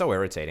outside. That's so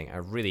irritating.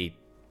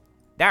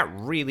 That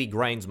really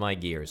grinds my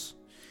gears.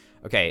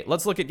 Okay,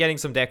 let's look at getting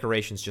some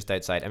decorations just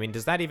outside. I mean,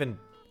 does that even...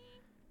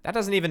 That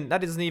doesn't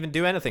even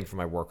do anything for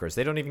my workers.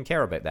 They don't even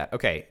care about that.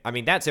 Okay, I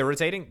mean, that's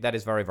irritating. That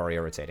is very, very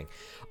irritating.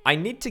 I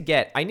need to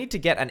get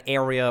an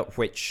area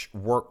which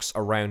works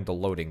around the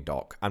loading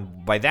dock.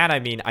 And by that, I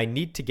mean, I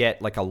need to get,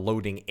 like, a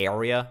loading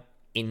area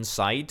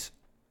inside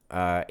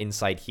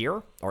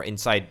here, or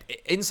inside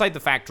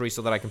the factory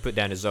so that I can put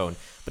down a zone,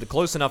 but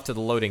close enough to the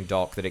loading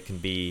dock that it can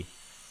be,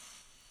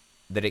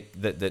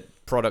 that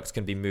products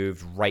can be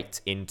moved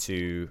right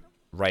into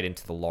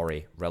the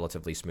lorry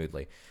relatively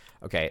smoothly.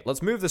 Okay,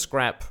 let's move the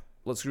scrap.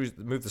 Let's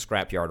move the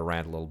scrapyard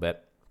around a little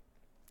bit.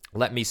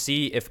 Let me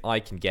see if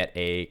I can get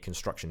a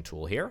construction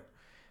tool here,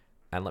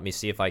 and let me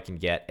see if I can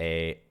get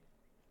a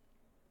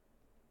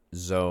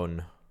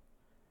zone.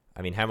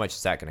 I mean, how much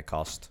is that going to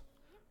cost?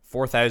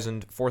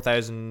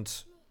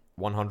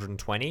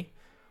 4,120.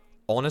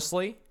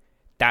 Honestly,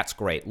 that's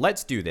great.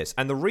 Let's do this.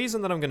 And the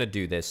reason that I'm going to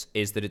do this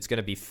is that it's going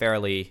to be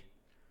fairly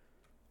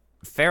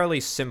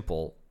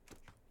simple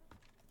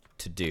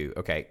to do.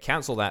 Okay,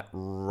 cancel that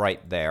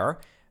right there,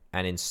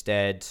 and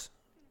instead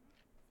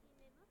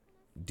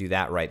do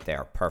that right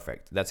there.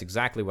 Perfect. That's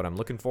exactly what I'm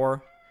looking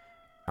for.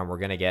 And we're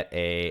gonna get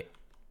a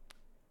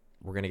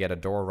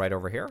door right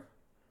over here.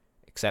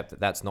 Except that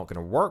that's not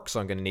gonna work, so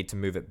I'm gonna need to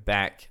move it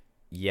back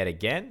yet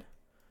again.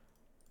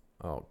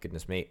 Oh,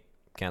 goodness me.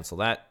 Cancel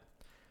that.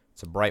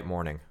 It's a bright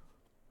morning.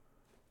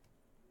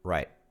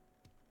 Right.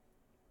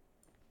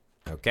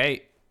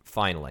 Okay,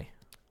 finally.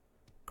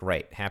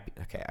 Great, happy.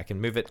 Okay, I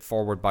can move it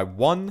forward by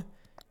 1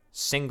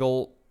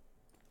 single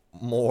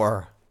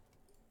more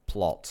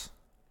plot.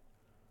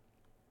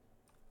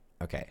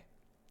 Okay.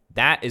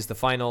 That is the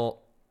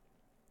final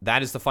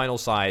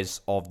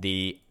size of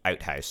the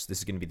outhouse. This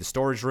is going to be the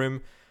storage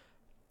room.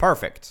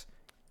 Perfect.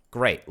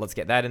 Great. Let's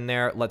get that in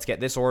there. Let's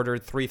get this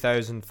ordered.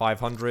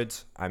 3,500.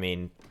 I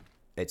mean,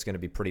 it's going to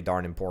be pretty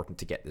darn important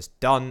to get this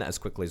done as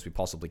quickly as we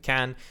possibly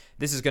can.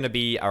 This is going to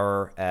be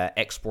our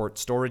export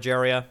storage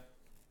area.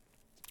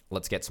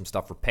 Let's get some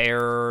stuff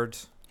repaired.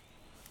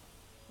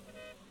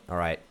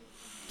 Alright.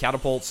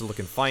 Catapults are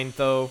looking fine,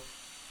 though.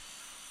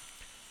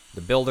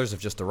 The builders have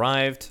just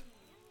arrived.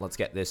 Let's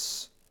get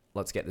this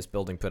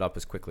building put up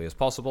as quickly as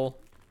possible.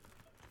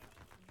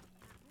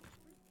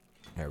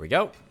 There we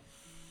go.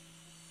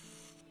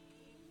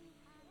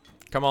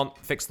 Come on,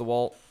 fix the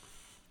wall.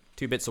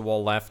 2 bits of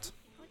wall left.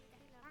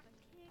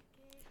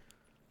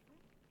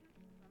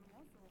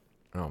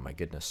 Oh my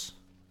goodness.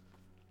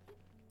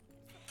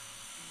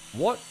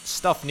 What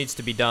stuff needs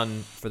to be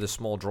done for the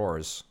small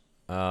drawers?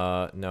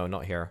 No,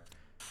 not here.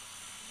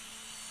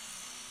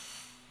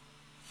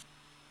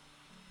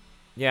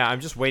 Yeah,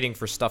 I'm just waiting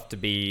for stuff to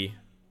be...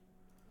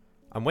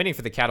 I'm waiting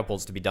for the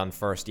catapults to be done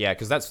first. Yeah,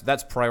 because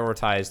that's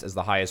prioritized as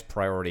the highest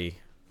priority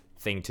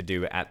thing to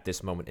do at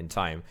this moment in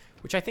time,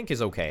 which I think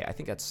is okay. I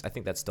think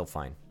that's still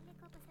fine.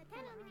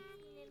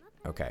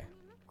 Okay.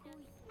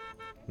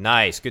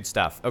 Nice, good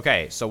stuff.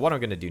 Okay, so what I'm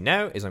going to do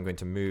now is I'm going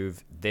to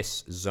move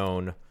this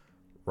zone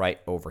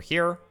right over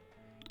here,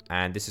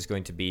 and this is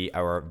going to be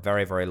our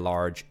very, very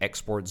large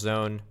export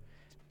zone,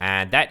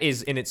 and that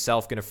is in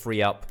itself going to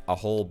free up a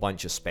whole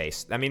bunch of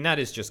space. I mean, that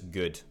is just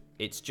good.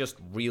 It's just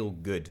real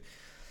good.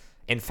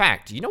 In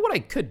fact, you know what I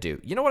could do?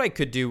 You know what I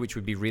could do which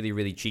would be really,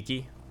 really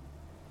cheeky?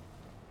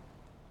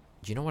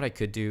 Do you know what I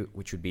could do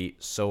which would be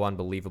so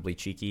unbelievably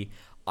cheeky?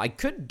 I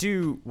could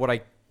do what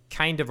I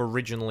kind of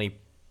originally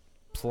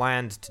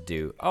planned to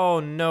do. Oh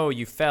no,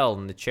 you fell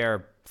and the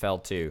chair fell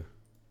too.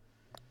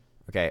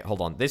 Okay,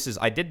 hold on.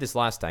 I did this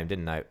last time,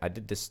 didn't I? I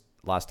did this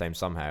last time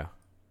somehow.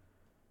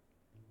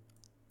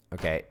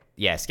 Okay,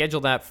 yeah, schedule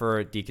that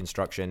for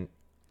deconstruction.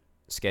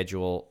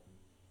 Schedule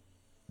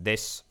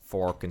this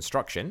for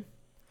construction.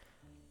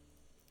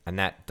 And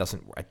that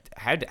doesn't...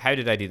 How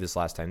did I do this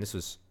last time? This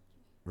was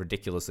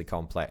ridiculously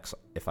complex,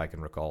 if I can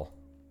recall.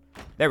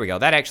 There we go.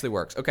 That actually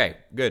works. Okay,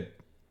 good.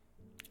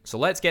 So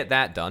let's get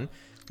that done.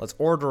 Let's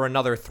order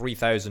another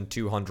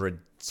 3,200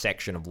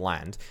 section of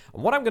land.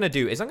 And what I'm going to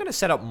do is I'm going to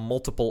set up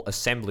multiple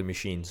assembly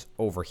machines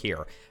over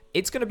here.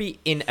 It's going to be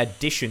in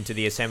addition to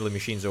the assembly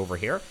machines over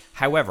here.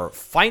 However,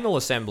 final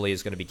assembly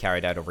is going to be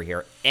carried out over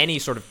here. Any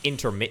sort of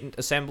intermittent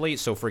assembly,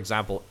 so for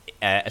example,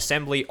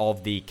 assembly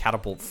of the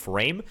catapult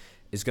frame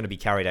is going to be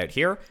carried out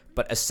here,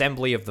 but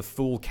assembly of the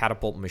full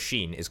catapult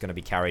machine is going to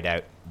be carried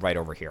out right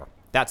over here.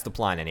 That's the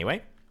plan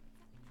anyway.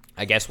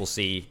 I guess we'll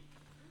see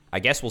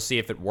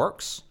if it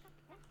works.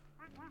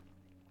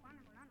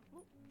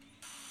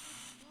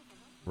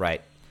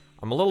 Right.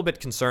 I'm a little bit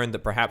concerned that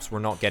perhaps we're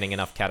not getting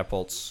enough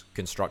catapults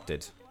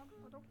constructed.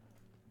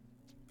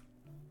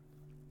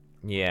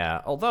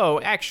 Yeah,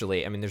 although,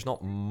 actually, I mean, there's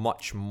not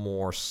much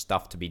more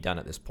stuff to be done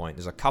at this point.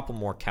 There's a couple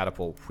more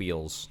catapult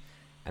wheels,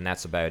 and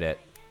that's about it.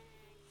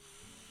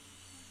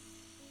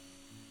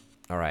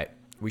 Alright.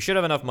 We should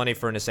have enough money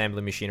for an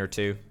assembly machine or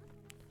two.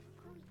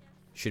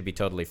 Should be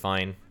totally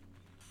fine.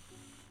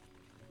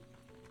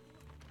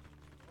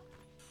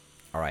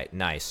 Alright,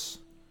 nice.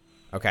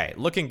 Okay,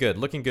 looking good,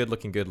 looking good,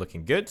 looking good,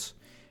 looking good.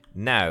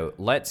 Now,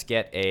 let's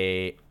get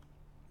a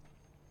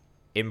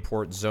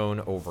import zone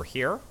over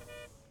here.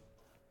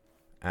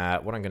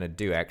 What I'm going to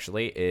do,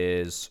 actually,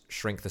 is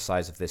shrink the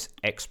size of this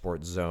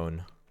export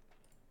zone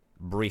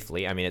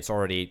briefly. I mean, it's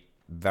already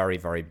very,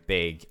 very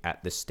big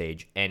at this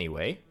stage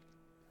anyway.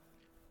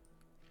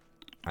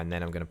 And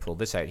then I'm going to pull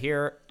this out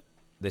here,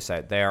 this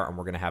out there, and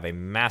we're going to have a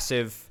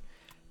massive,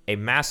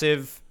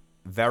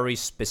 very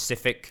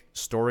specific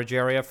storage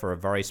area for a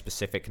very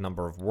specific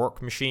number of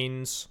work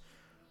machines.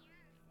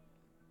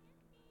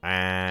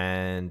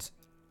 And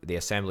the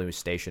assembly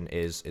station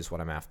is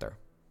what I'm after.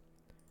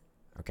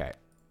 Okay.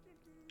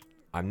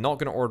 I'm not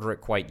going to order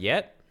it quite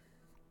yet.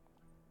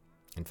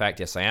 In fact,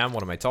 yes I am.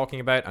 What am I talking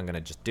about? I'm going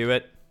to just do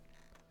it.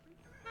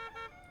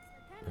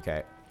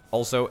 Okay.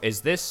 Also,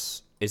 is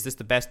this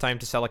the best time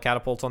to sell a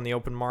catapult on the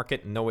open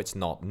market? No, it's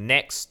not.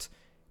 Next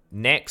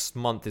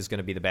month is going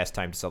to be the best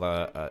time to sell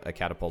a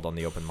catapult on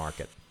the open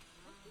market.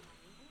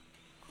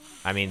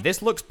 I mean,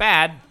 this looks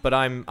bad, but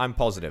I'm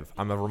positive.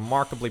 I'm a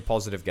remarkably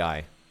positive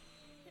guy.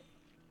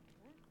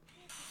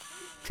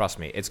 Trust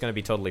me, it's going to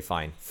be totally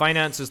fine.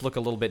 Finances look a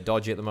little bit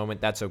dodgy at the moment.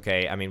 That's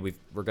okay. I mean,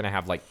 we're going to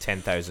have like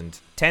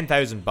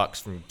 10,000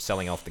 bucks from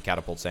selling off the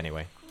catapults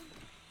anyway.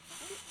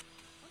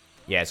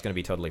 Yeah, it's going to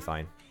be totally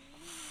fine.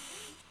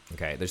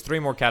 Okay, there's 3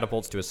 more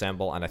catapults to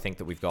assemble, and I think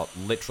that we've got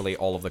literally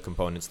all of the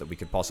components that we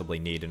could possibly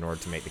need in order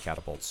to make the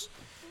catapults.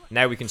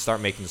 Now we can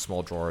start making the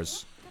small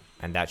drawers,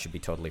 and that should be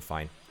totally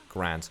fine.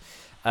 Grand.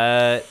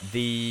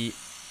 The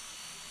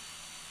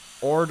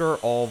order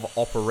of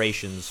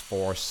operations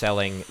for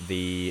selling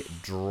the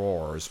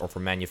drawers, or for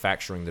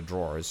manufacturing the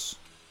drawers.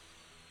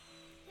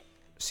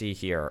 See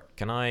here,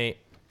 can I...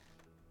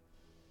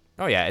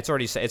 Oh yeah, it's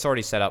already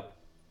set up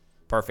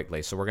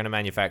perfectly. So we're going to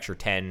manufacture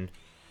 10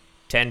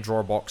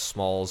 drawer box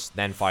smalls,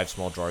 then 5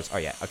 small drawers. Oh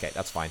yeah, okay,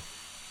 that's fine.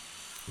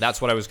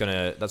 That's what I was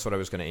gonna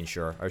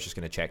ensure. I was just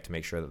gonna check to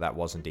make sure that that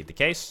was indeed the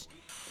case.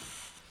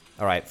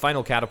 All right,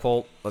 final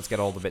catapult. Let's get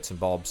all the bits and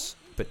bobs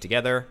put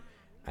together,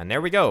 and there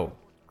we go.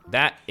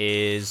 That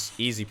is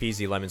easy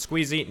peasy lemon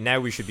squeezy.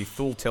 Now we should be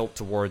full tilt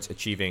towards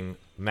achieving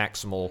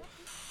maximal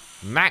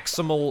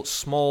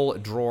small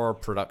drawer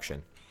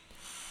production.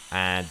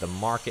 And the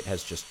market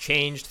has just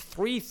changed.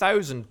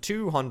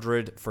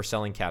 3,200 for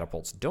selling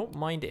catapults. Don't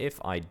mind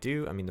if I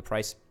do. I mean, the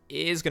price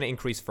is going to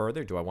increase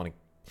further. Do I want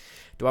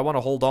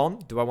to hold on?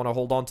 Do I want to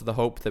hold on to the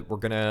hope that we're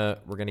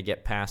gonna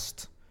get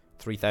past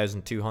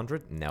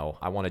 3,200? No,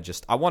 I want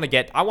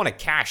to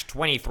cash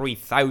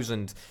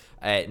 23,000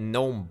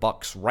 gnome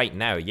bucks right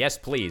now. Yes,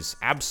 please.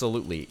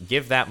 Absolutely.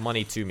 Give that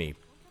money to me.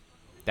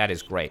 That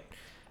is great.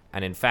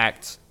 And in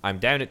fact, I'm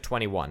down at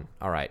 21.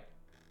 All right.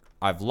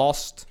 I've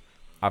lost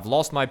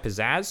my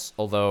pizzazz,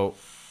 although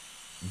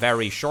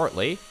very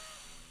shortly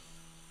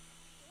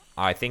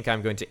I think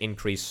I'm going to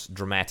increase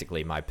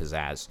dramatically my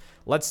pizzazz.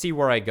 Let's see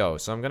where I go.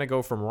 So I'm going to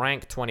go from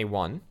rank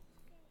 21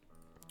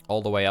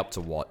 all the way up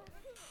to what?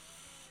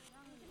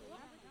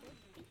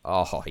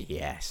 Oh,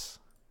 yes.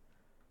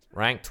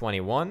 Rank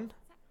 21.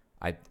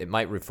 It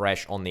might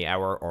refresh on the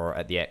hour or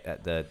at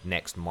the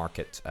next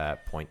market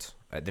point.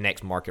 The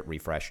next market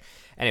refresh.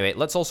 Anyway,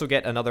 let's also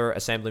get another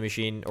assembly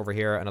machine over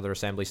here. Another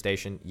assembly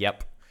station.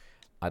 Yep.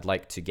 I'd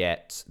like to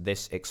get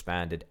this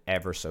expanded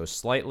ever so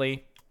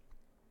slightly.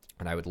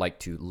 And I would like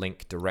to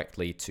link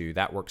directly to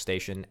that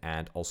workstation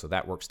and also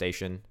that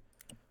workstation.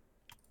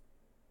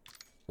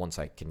 Once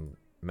I can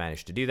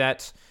manage to do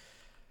that.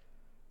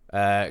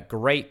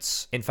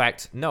 Great. In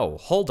fact, no.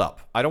 Hold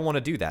up. I don't want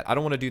to do that. I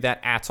don't want to do that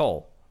at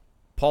all.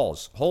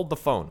 Pause. Hold the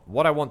phone.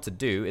 What I want to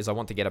do is I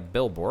want to get a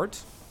billboard.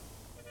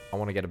 I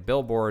want to get a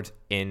billboard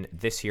in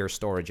this here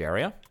storage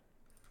area.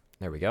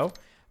 There we go.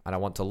 And I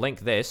want to link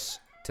this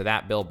to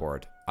that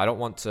billboard. I don't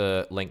want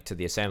to link to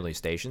the assembly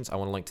stations. I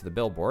want to link to the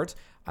billboard.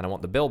 And I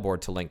want the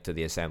billboard to link to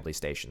the assembly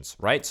stations,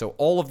 right? So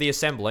all of the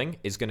assembling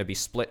is going to be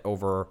split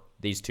over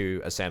these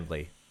two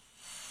assembly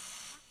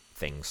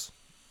things.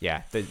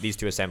 Yeah, these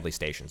two assembly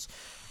stations.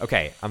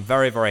 Okay, I'm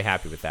very, very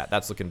happy with that.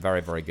 That's looking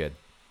very, very good.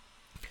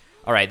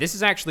 All right, this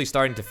is actually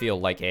starting to feel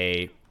like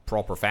a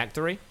proper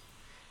factory.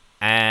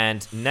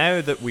 And now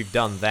that we've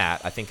done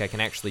that, I think I can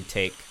actually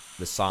take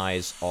the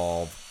size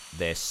of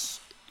this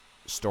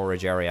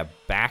storage area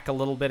back a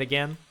little bit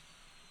again.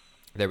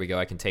 There we go.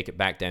 I can take it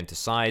back down to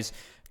size.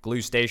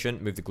 Glue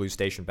station. Move the glue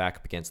station back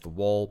up against the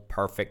wall.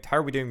 Perfect. How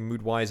are we doing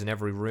mood-wise in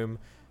every room?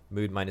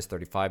 Mood minus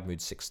 35,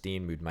 mood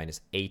 16, mood minus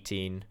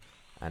 18,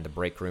 and a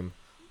break room,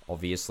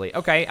 obviously.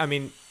 Okay, I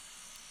mean,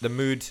 the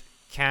mood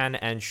can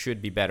and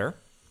should be better.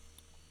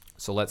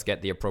 So let's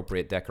get the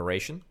appropriate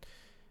decoration.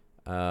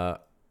 What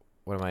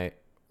am I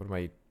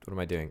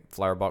doing?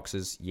 Flower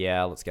boxes?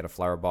 Yeah, let's get a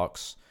flower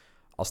box.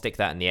 I'll stick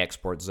that in the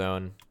export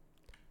zone,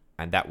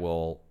 and that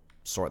will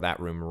sort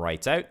that room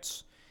right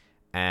out.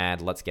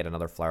 And let's get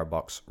another flower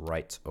box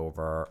right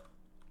over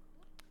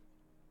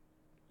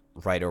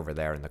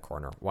there in the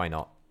corner. Why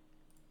not?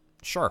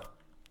 Sure.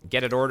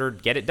 Get it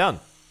ordered, get it done.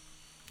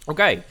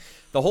 Okay.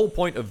 The whole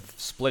point of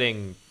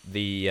splitting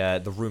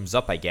the rooms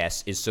up, I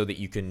guess, is so that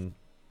you can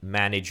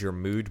manage your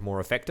mood more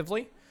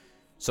effectively.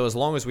 So as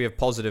long as we have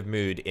positive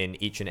mood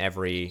in each and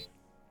every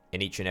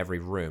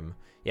room.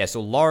 Yeah,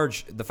 so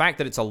the fact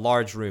that it's a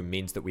large room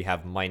means that we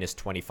have minus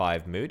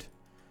 25 mood.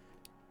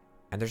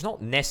 And there's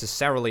not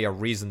necessarily a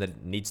reason that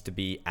it needs to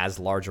be as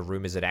large a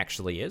room as it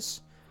actually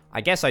is.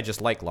 I guess I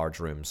just like large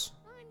rooms.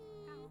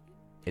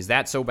 Is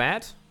that so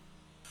bad?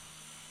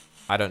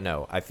 I don't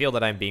know. I feel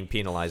that I'm being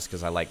penalized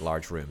because I like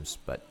large rooms,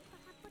 but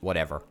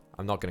whatever.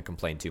 I'm not going to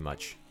complain too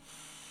much.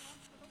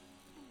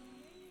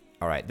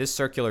 Alright, this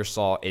circular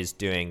saw is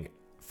doing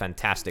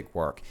fantastic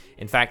work.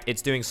 In fact,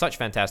 it's doing such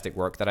fantastic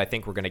work that I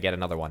think we're going to get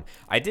another one.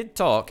 I did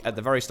talk at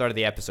the very start of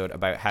the episode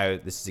about how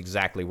this is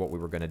exactly what we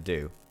were going to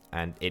do.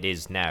 And it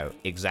is now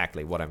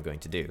exactly what I'm going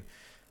to do.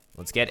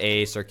 Let's get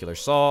a circular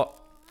saw.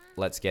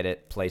 Let's get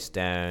it placed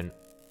down.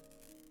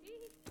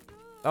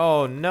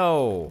 Oh,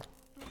 no.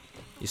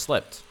 You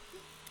slipped.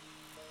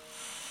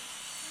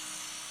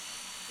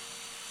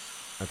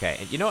 Okay,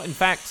 and you know what? In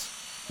fact,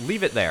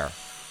 leave it there.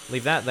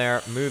 Leave that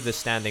there. Move the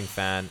standing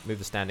fan. Move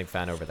the standing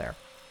fan over there.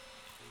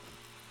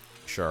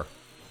 Sure.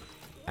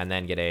 And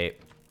then get a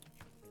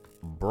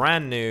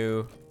brand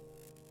new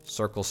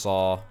circle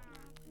saw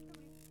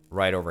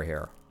right over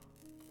here.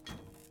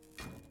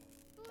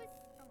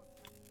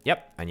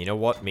 Yep, and you know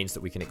what? Means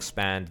that we can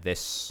expand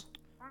this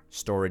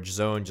storage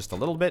zone just a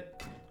little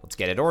bit. Let's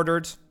get it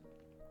ordered.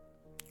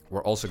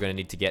 We're also going to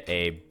need to get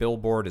a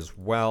billboard as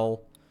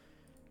well.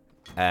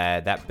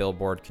 That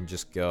billboard can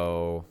just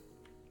go...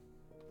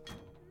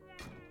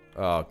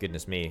 Oh,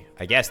 goodness me.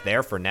 I guess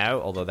there for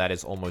now, although that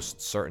is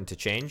almost certain to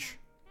change.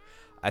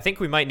 I think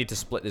we might need to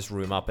split this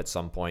room up at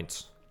some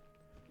point.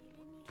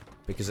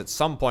 Because at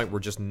some point, we're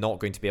just not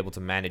going to be able to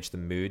manage the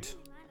mood.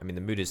 I mean,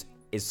 the mood is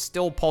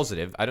still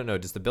positive. I don't know.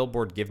 Does the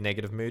billboard give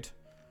negative mood?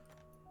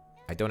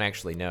 I don't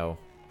actually know.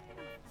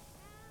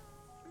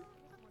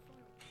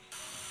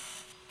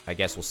 I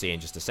guess we'll see in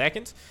just a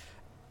second.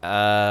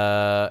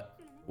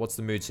 What's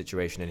the mood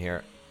situation in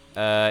here?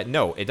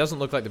 No, it doesn't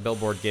look like the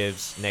billboard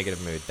gives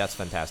negative mood. That's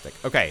fantastic.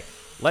 Okay,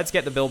 let's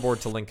get the billboard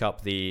to link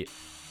up the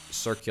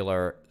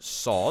circular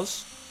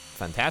saws.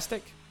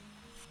 Fantastic.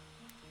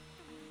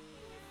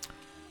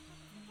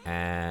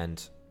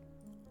 And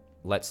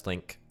let's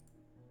link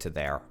to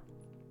there.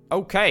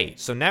 Okay,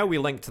 so now we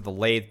link to the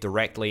lathe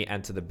directly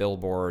and to the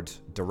billboard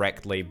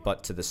directly,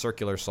 but to the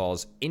circular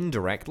saws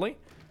indirectly.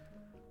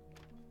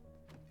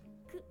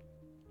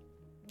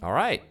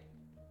 Alright.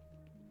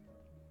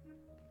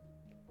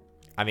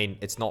 I mean,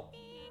 it's not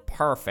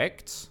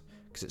perfect,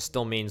 because it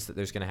still means that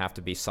there's going to have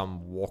to be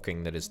some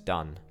walking that is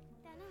done.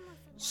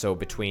 So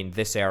between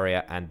this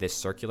area and this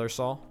circular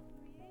saw.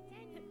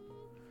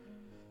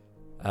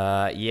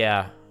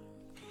 Yeah.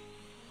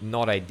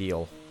 Not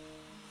ideal.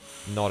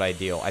 Not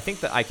ideal. I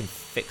think that I can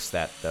fix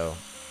that, though.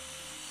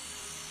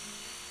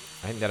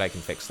 I think that I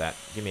can fix that.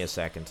 Give me a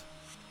second.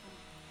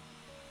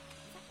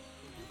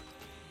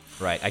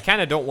 Right, I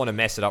kind of don't want to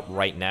mess it up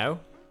right now,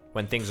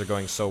 when things are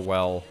going so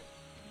well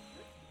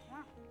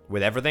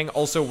with everything.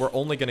 Also, we're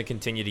only going to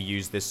continue to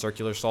use this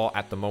circular saw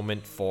at the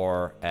moment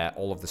for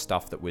all of the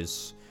stuff that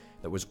was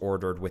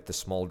ordered with the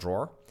small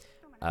drawer.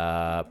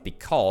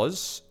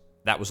 Because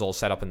that was all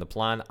set up in the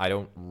plan. I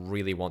don't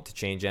really want to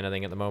change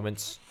anything at the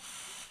moment.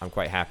 I'm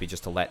quite happy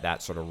just to let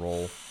that sort of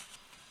roll.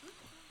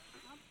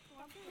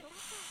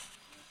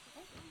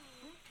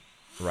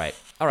 Right.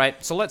 All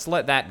right. So let's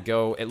let that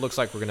go. It looks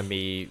like we're gonna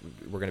be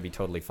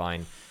totally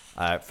fine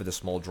for the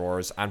small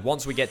drawers. And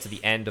once we get to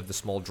the end of the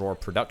small drawer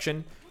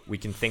production, we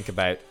can think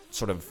about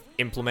sort of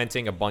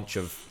implementing a bunch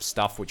of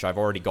stuff which I've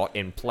already got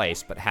in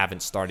place but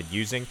haven't started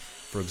using.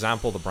 For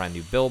example, the brand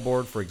new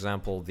billboard. For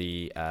example,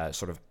 the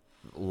sort of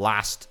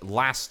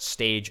last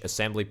stage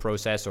assembly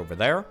process over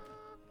there.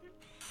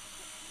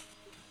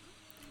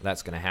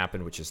 That's going to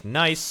happen, which is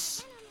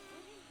nice.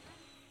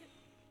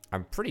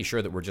 I'm pretty sure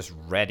that we're just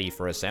ready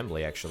for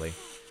assembly, actually.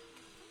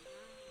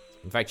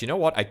 In fact, you know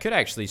what? I could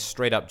actually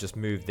straight up just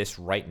move this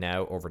right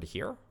now over to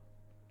here.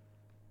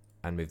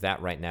 And move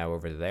that right now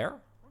over to there.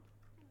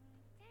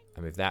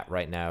 And move that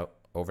right now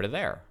over to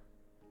there.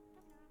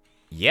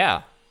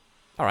 Yeah.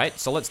 Alright,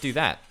 so let's do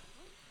that.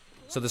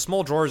 So the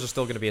small drawers are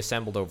still going to be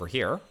assembled over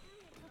here.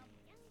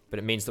 But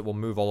it means that we'll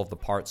move all of the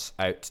parts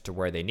out to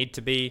where they need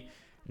to be.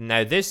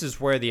 Now, this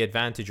is where the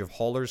advantage of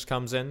haulers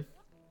comes in.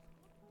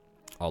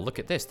 Oh, look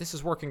at this. This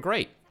is working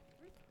great.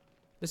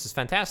 This is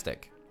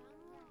fantastic.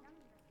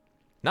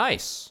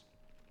 Nice.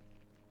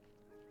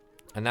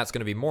 And that's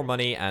going to be more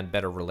money and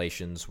better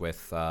relations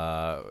with,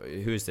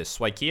 who is this?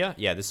 Swikia?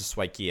 Yeah, this is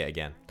Swikia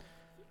again.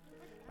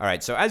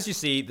 Alright, so as you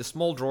see, the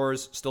small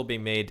drawers still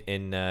being made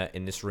in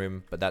this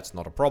room, but that's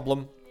not a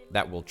problem.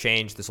 That will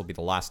change. This will be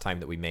the last time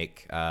that we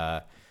make,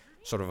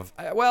 sort of,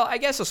 well, I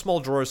guess a small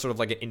drawer is sort of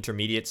like an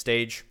intermediate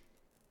stage.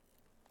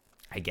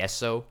 I guess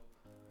so.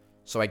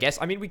 So I guess,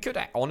 I mean, we could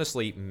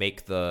honestly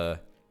make the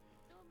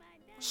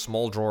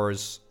small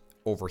drawers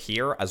over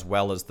here as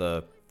well as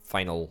the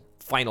final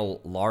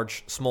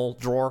large small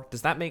drawer.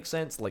 Does that make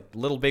sense? Like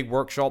little big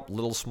workshop,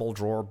 little small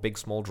drawer, big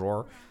small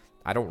drawer.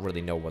 I don't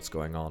really know what's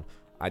going on.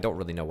 I don't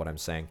really know what I'm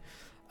saying.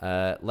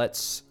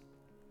 Let's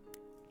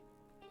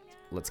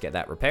Let's get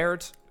that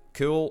repaired.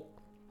 Cool.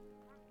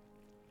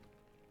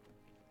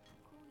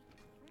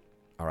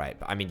 Alright,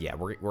 I mean, yeah,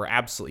 we're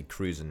absolutely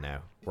cruising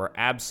now. We're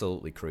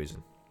absolutely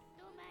cruising.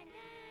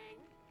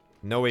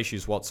 No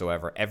issues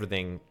whatsoever.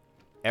 Everything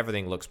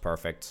looks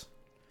perfect.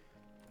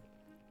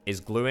 Is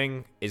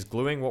gluing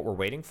what we're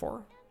waiting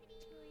for?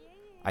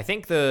 I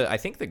think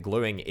the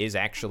gluing is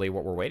actually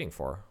what we're waiting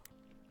for.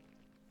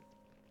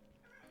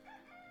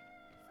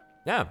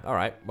 Yeah,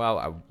 alright.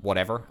 Well,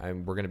 whatever.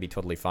 We're going to be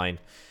totally fine.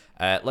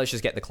 Let's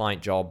just get the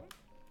client job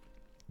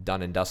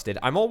done and dusted.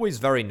 I'm always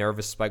very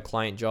nervous about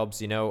client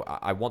jobs, you know.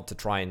 I want to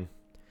try and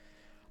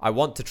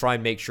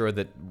make sure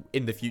that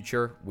in the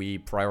future we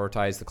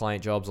prioritize the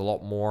client jobs a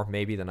lot more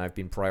maybe than I've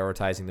been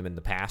prioritizing them in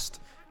the past.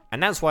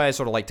 And that's why I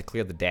sort of like to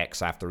clear the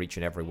decks after each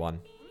and every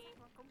one.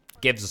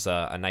 Gives us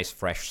a nice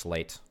fresh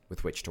slate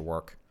with which to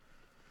work.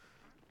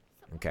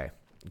 Okay,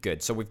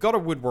 good. So we've got a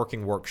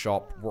woodworking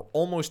workshop. We're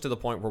almost to the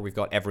point where we've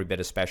got every bit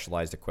of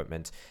specialized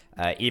equipment.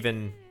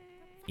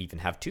 Even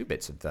have two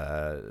bits of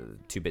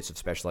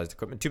specialized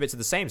equipment. 2 bits of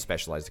the same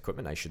specialized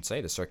equipment, I should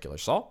say, the circular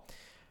saw.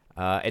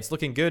 It's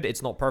looking good.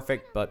 It's not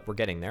perfect, but we're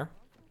getting there.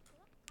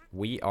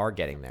 We are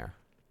getting there.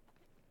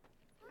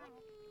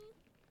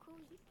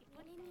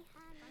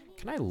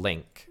 Can I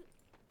link?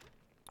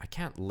 I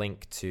can't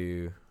link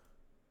to...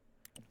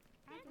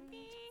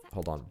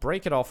 Hold on.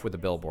 Break it off with the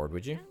billboard,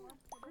 would you?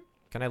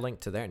 Can I link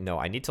to there? No,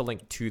 I need to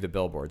link to the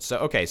billboard. So,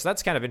 okay, so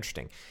that's kind of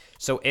interesting.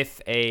 So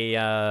if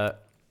a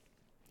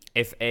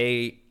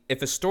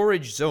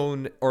storage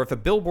zone, or if a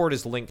billboard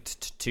is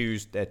linked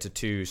to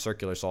two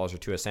circular saws or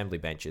 2 assembly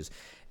benches,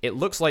 it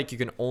looks like you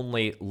can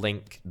only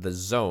link the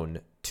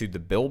zone to the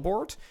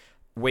billboard,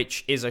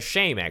 which is a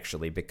shame,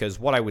 actually, because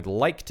what I would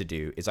like to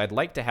do is I'd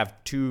like to have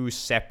 2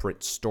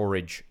 separate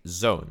storage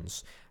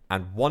zones,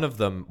 and one of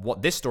them,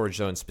 this storage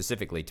zone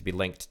specifically, to be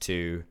linked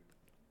to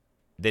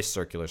this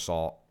circular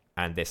saw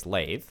and this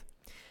lathe,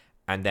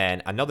 and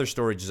then another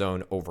storage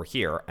zone over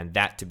here, and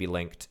that to be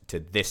linked to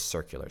this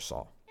circular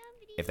saw,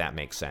 if that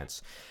makes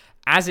sense.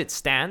 As it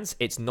stands,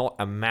 it's not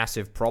a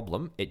massive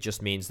problem. It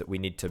just means that we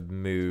need to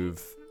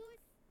move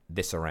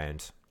this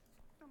around.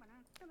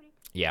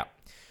 Yeah.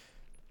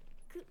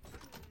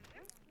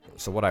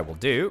 So what I will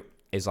do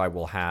is I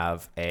will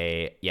have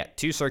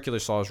 2 circular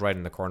saws right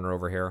in the corner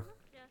over here.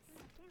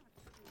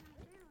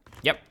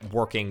 Yep,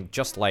 working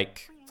just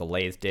like the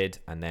lathe did.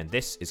 And then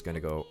this is going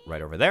to go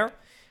right over there.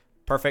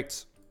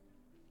 Perfect.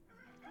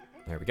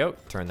 There we go.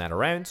 Turn that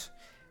around.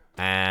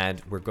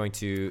 And we're going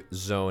to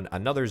zone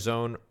another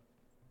zone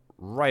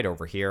right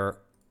over here.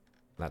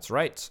 That's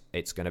right.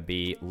 It's going to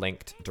be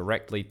linked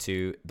directly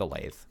to the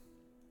lathe.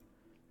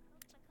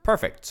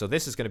 Perfect. So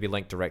this is going to be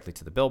linked directly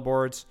to the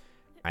billboards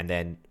and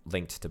then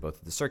linked to both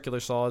of the circular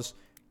saws.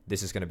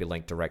 This is going to be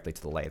linked directly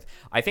to the lathe.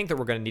 I think that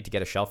we're going to need to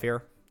get a shelf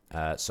here.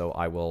 So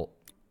I will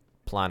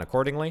plan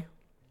accordingly.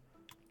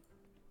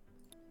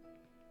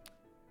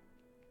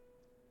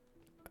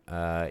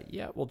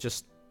 Yeah, we'll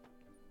just...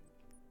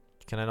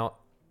 Can I not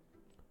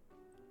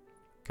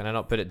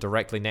put it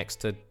directly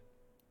next to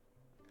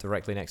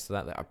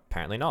that?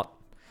 Apparently not.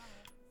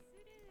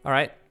 All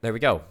right, there we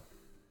go.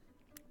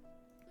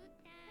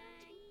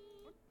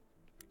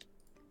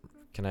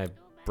 Can I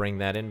bring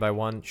that in by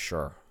 1?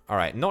 Sure. All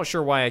right, not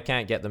sure why I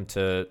can't get them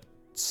to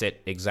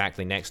sit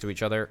exactly next to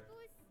each other.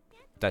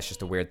 That's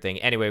just a weird thing.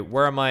 Anyway,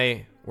 where am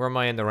I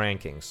in the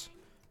rankings?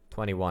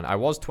 21. I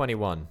was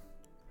 21.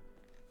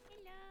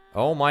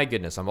 Oh my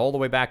goodness, I'm all the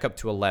way back up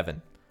to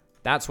 11.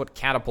 That's what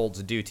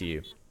catapults do to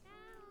you.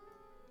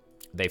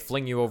 They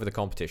fling you over the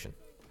competition.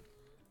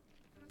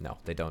 No,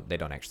 they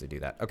don't actually do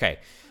that. Okay.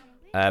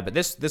 But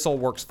this all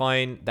works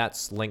fine.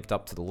 That's linked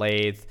up to the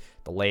lathe.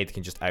 The lathe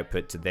can just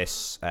output to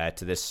this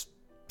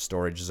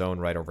storage zone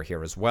right over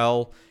here as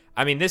well.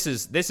 I mean, this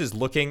is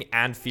looking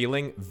and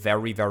feeling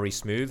very, very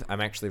smooth.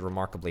 I'm actually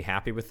remarkably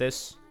happy with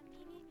this.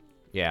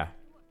 Yeah.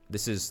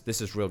 This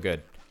is real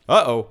good.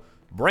 Uh-oh.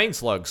 Brain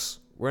slugs.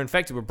 We're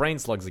infected with brain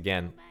slugs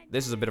again.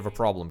 This is a bit of a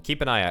problem.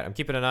 Keep an eye out. I'm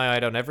keeping an eye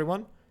out on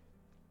everyone.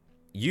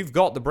 You've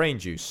got the brain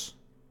juice.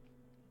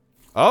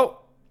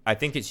 Oh, I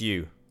think it's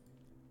you.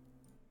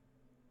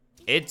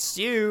 It's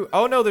you.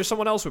 Oh no, there's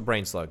someone else with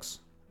brain slugs.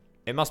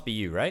 It must be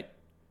you, right?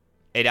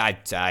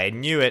 I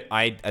knew it.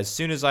 As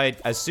soon as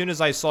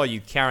I saw you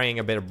carrying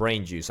a bit of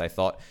brain juice, I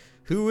thought,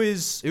 who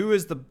is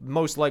the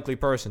most likely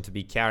person to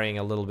be carrying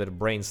a little bit of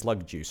brain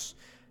slug juice?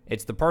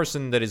 It's the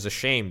person that is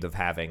ashamed of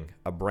having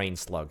a brain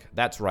slug.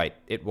 That's right.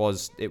 It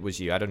was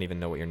you. I don't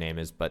even know what your name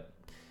is, but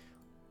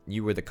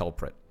you were the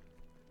culprit.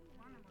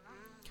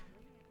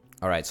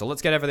 All right, so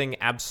let's get everything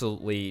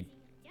absolutely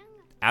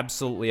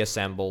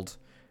assembled.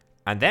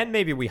 And then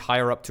maybe we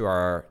hire up to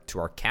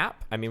our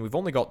cap. I mean, we've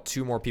only got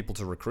 2 more people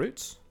to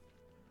recruit.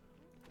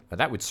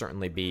 That would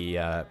certainly be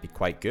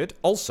quite good.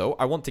 Also,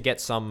 I want to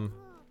get some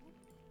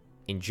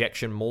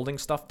injection molding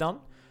stuff done.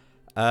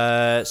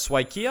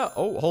 Swikia.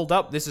 Oh, hold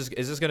up. Is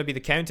this going to be the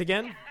count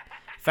again?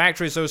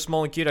 Factory is so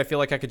small and cute, I feel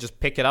like I could just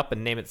pick it up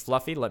and name it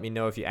Fluffy. Let me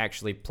know if you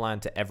actually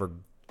plan to ever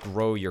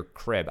grow your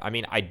crib. I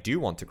mean, I do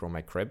want to grow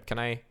my crib. Can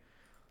I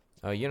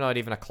Oh, you're not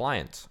even a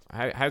client.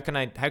 How can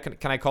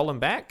I call him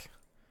back?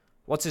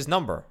 What's his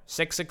number?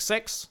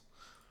 666?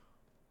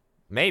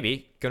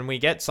 Maybe. Can we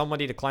get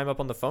somebody to climb up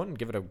on the phone and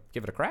give it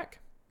a crack?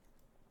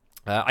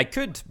 I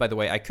could, by the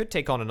way, I could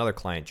take on another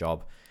client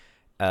job.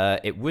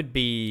 It would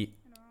be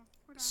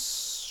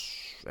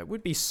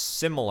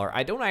similar.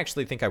 I don't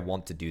actually think I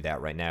want to do that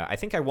right now. I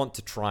think I want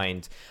to try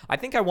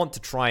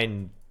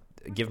and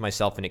give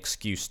myself an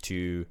excuse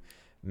to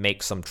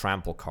make some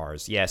trample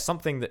cars. Yeah,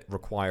 something that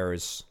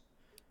requires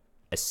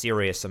a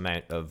serious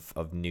amount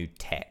of new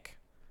tech.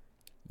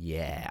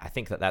 Yeah, I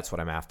think that's what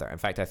I'm after. In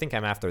fact, I think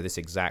I'm after this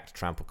exact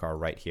trample car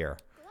right here.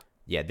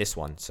 Yeah, this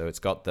one. So it's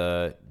got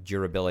the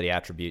durability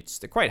attributes.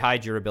 They're quite high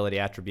durability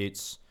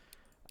attributes.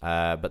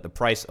 But the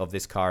price of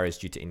this car is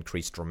due to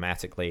increase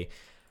dramatically.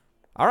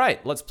 All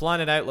right, let's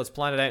plan it out. Let's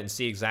plan it out and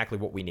see exactly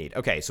what we need.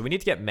 Okay, so we need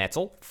to get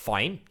metal.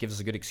 Fine. Gives us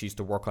a good excuse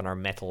to work on our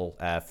metal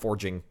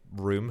forging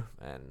room.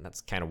 And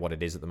that's kind of what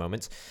it is at the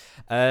moment.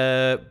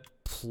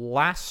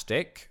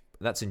 Plastic.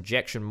 That's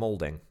injection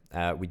molding.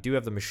 We do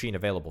have the machine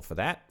available for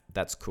that.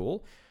 That's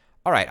cool.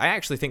 All right, I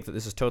actually think that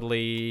this is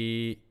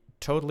totally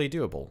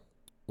doable.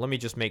 Let me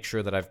just make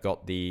sure that I've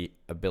got the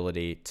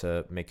ability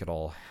to make it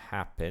all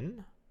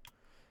happen.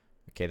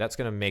 Okay, that's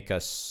going to make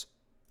us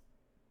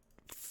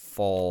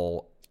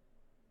fall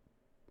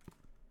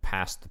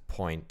past the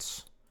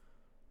point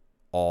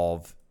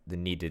of the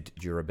needed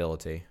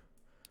durability.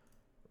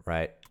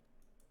 Right.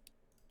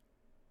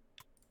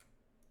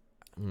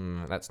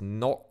 That's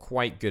not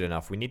quite good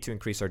enough. We need to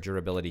increase our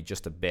durability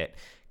just a bit.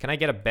 Can I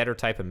get a better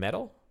type of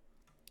metal?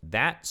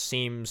 That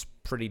seems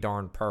pretty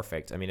darn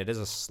perfect. I mean, it is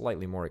a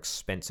slightly more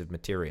expensive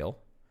material.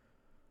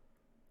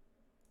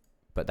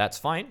 But that's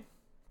fine.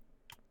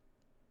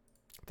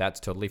 That's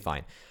totally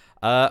fine.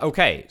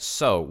 Okay,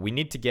 so we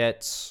need to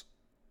get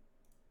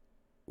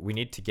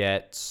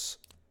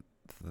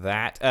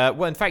that.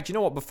 Well, in fact, you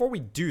know what? Before we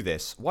do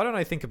this, why don't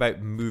I think about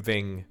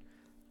moving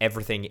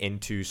everything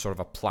into sort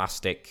of a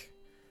plastic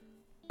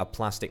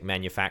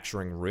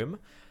manufacturing room.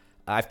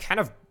 I've kind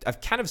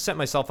of set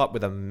myself up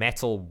with a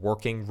metal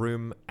working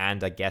room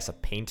and I guess a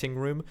painting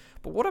room.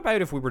 But what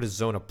about if we were to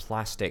zone a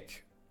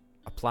plastic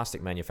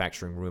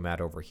manufacturing room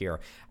out over here?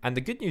 And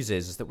the good news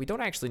is that we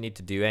don't actually need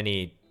to do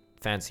any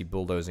fancy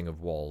bulldozing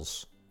of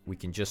walls. We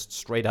can just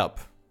straight up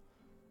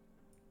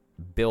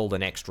build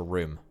an extra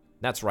room.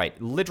 That's right,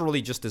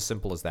 literally just as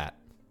simple as that.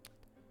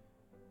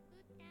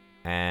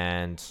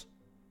 And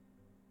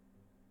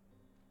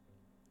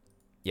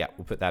yeah,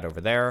 we'll put that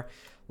over there.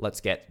 Let's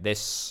get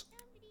this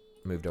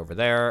moved over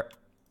there.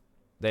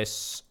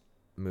 This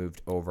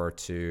moved over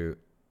to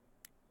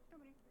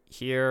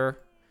here.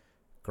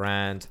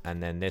 Grand.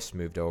 And then this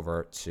moved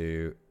over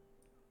to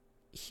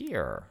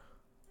here.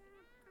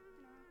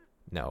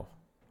 No.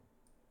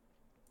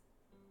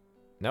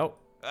 Nope.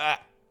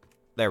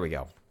 There we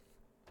go.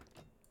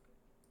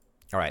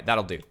 All right,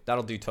 that'll do.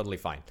 That'll do totally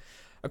fine.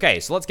 Okay,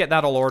 so let's get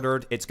that all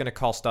ordered. It's going to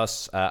cost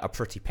us a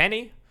pretty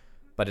penny,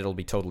 but it'll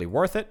be totally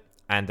worth it.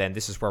 And then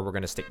this is where we're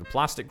going to stick the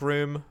plastic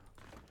room.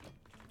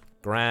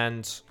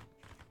 Grand.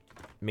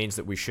 Means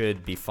that we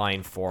should be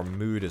fine for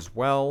mood as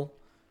well.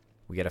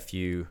 We get a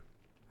few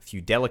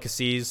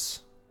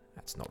delicacies.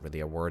 That's not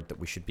really a word that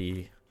we should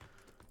be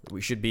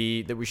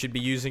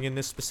using in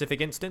this specific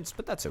instance,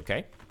 but that's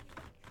okay.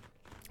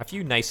 A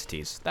few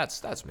niceties.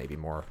 That's maybe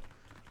more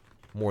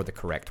the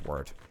correct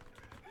word.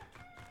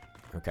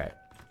 Okay.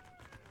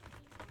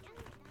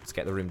 Let's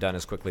get the room done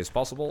as quickly as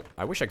possible.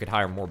 I wish I could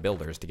hire more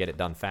builders to get it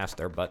done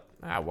faster, but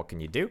what can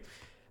you do?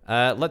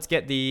 Let's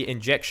get the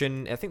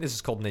injection. I think this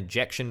is called an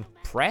injection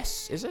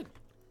press, is it?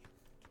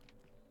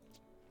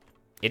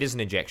 It is an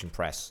injection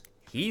press.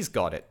 He's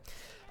got it.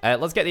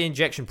 Let's get the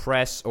injection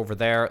press over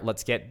there.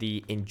 Let's get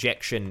the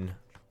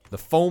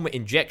foam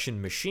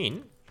injection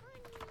machine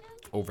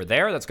over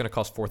there. That's going to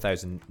cost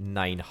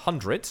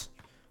 4,900.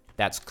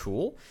 That's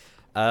cool.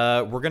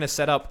 We're going to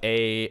set up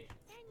a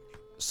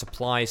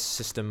supply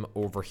system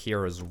over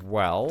here as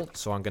well.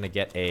 So I'm going to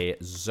get a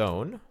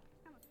zone.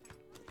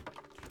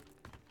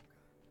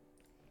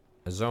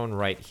 A zone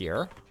right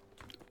here.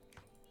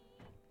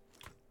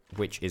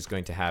 Which is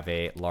going to have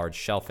a large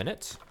shelf in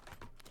it.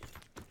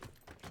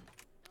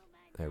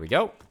 There we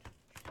go.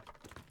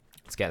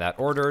 Let's get that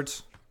ordered.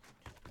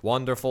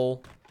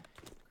 Wonderful.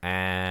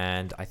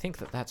 And I think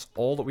that's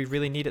all that we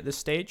really need at this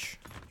stage.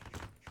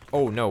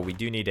 Oh, no, we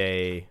do need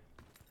a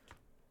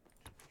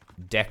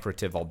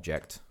decorative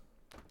object.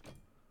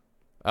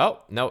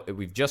 Oh, no,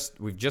 we've just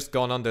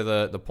gone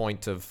under the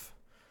point of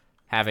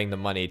having the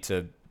money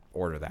to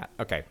order that.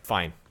 Okay,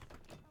 fine.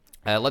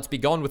 Let's be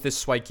gone with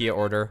this Swikia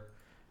order,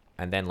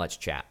 and then let's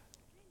chat.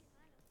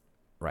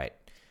 Right.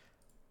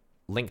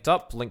 Linked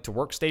up, linked to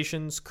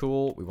workstations.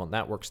 Cool. We want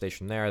that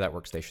workstation there, that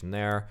workstation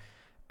there.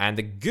 And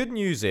the good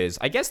news is,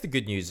 I guess the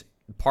good news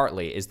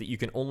partly is that you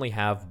can only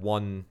have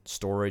one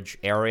storage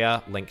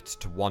area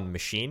linked to one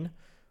machine,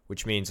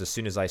 which means as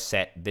soon as I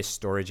set this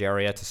storage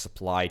area to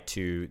supply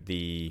to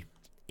the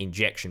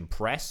injection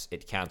press,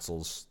 it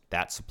cancels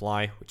that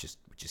supply, which is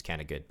kind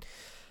of good.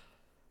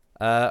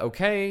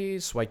 Okay,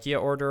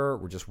 Swikia order.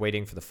 We're just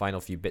waiting for the final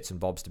few bits and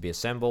bobs to be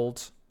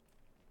assembled.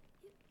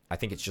 I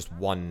think it's just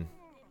one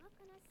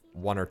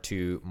or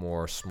two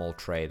more small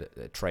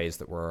trays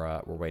that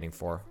we're waiting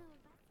for.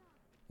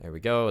 There we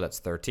go. That's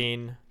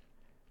 13.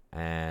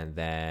 And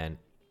then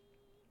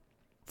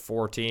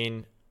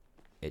 14.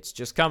 It's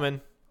just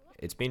coming.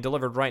 It's being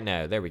delivered right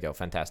now. There we go.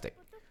 Fantastic.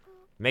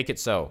 Make it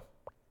so.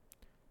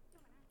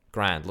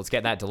 Grand. Let's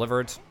get that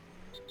delivered.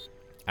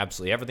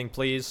 Absolutely everything,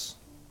 please.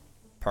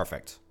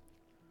 Perfect.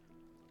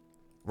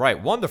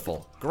 Right.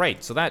 Wonderful.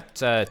 Great. So that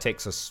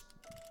takes us,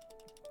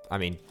 I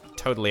mean,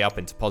 totally up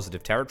into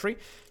positive territory.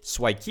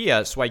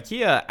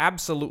 Swikia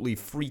absolutely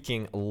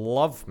freaking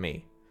love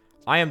me.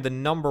 I am the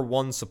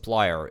 #1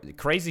 supplier.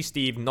 Crazy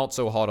Steve, not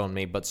so hot on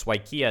me, but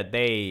Swikia,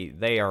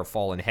 they are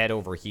falling head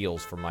over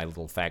heels for my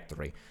little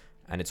factory.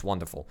 And it's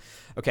wonderful.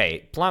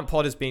 Okay, plant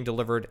pod is being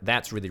delivered.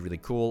 That's really, really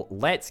cool.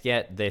 Let's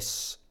get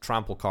this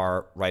trample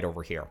car right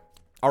over here.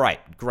 All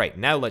right, great.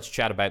 Now let's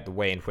chat about the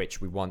way in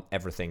which we want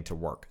everything to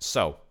work.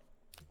 So,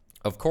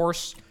 of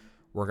course,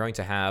 we're going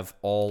to have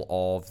all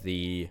of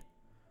the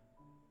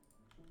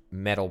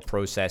metal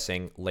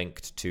processing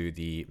linked to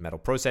the metal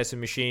processing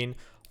machine.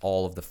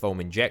 All of the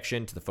foam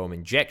injection to the foam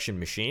injection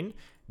machine.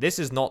 This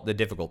is not the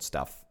difficult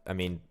stuff. I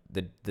mean,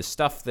 the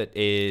stuff that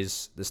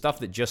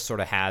just sort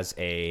of has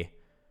a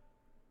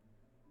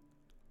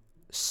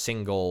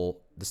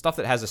single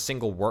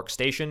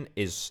workstation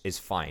is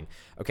fine.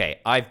 Okay,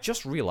 I've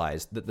just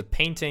realized that the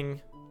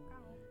painting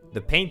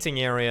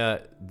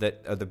area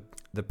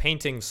the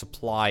painting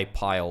supply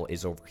pile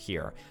is over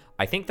here.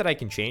 I think that I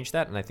can change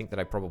that, and I think that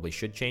I probably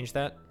should change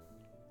that.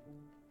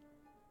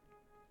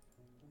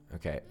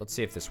 Okay, let's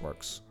see if this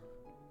works.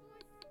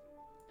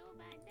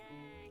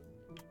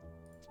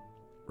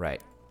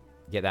 Right.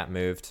 Get that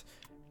moved.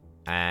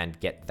 And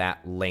get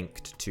that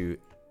linked to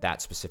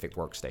that specific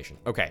workstation.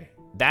 Okay.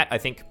 That, I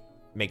think,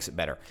 makes it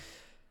better.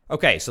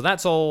 Okay, so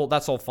that's all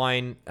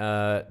fine.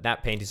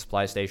 That painting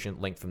supply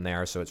station linked from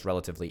there, so it's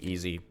relatively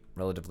easy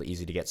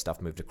to get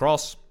stuff moved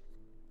across.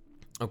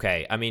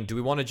 Okay, I mean, do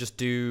we want to just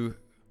do...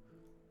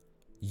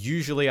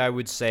 Usually, I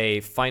would say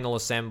final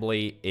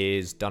assembly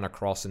is done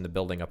across in the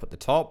building up at the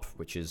top,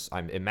 which is,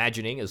 I'm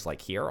imagining, is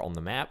like here on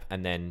the map,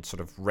 and then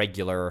sort of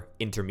regular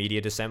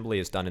intermediate assembly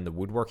is done in the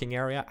woodworking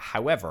area.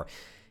 However,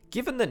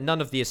 given that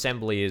none of the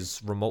assembly is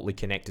remotely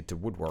connected to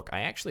woodwork,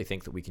 I actually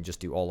think that we can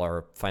just do all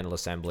our final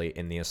assembly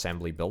in the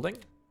assembly building.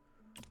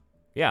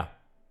 Yeah,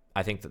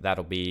 I think that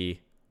that'll be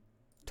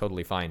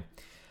totally fine.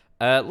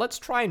 Let's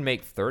try and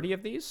make 30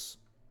 of these.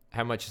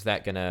 How much is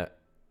that gonna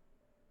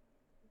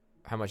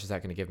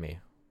give me?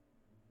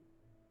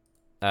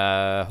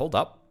 Hold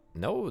up.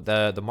 No,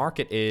 the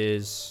market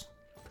is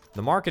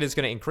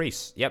going to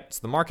increase. Yep, so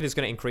the market is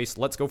going to increase.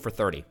 Let's go for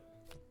 30.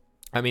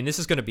 I mean, this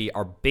is going to be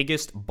our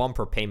biggest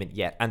bumper payment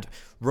yet. And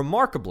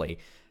remarkably,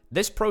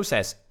 this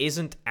process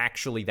isn't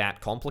actually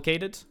that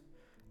complicated.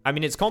 I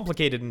mean, it's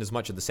complicated in as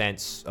much of the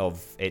sense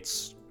of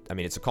it's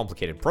a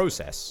complicated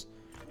process.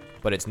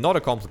 But it's not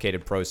a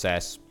complicated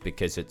process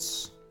because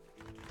there's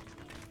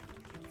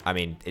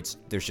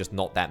just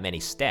not that many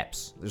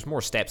steps. There's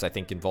more steps, I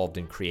think, involved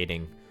in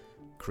creating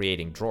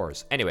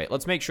drawers. Anyway,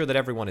 let's make sure that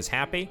everyone is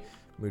happy.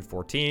 Mood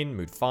 14,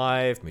 mood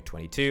 5, mood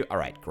 22. All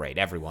right, great.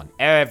 Everyone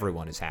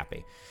is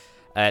happy.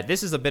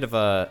 This is a bit of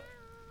a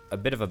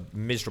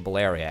miserable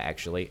area,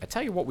 actually. I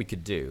tell you what we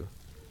could do.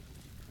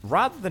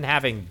 Rather than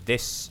having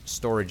this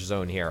storage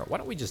zone here, why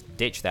don't we just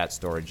ditch that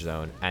storage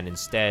zone and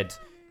instead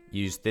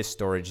use this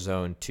storage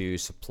zone to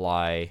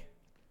supply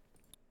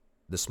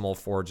the small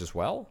forge as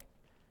well?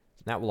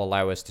 That will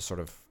allow us to sort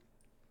of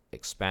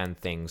expand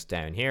things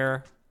down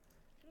here.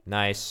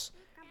 Nice.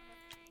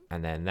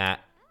 And then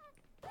that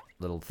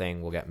little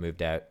thing will get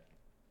moved out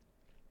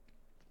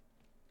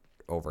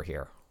over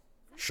here.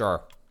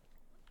 Sure.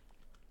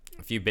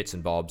 A few bits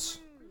and bobs.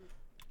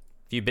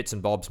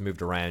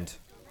 Moved around.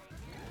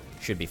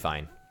 Should be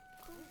fine.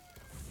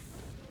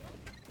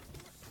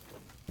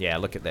 Yeah,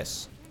 look at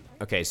this.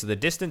 Okay, so the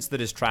distance that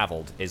is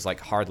traveled is like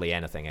hardly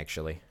anything,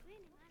 actually.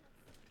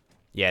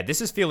 Yeah,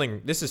 this is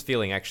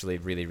feeling actually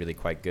really, really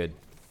quite good.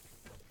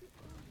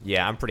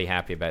 Yeah, I'm pretty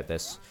happy about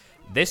this.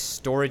 This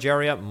storage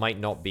area might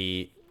not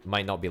be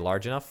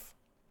large enough.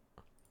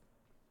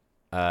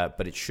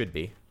 But it should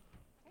be.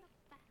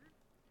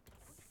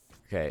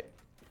 Okay.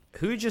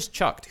 Who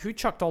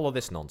chucked all of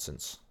this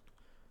nonsense?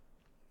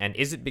 And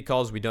is it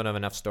because we don't have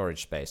enough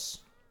storage space?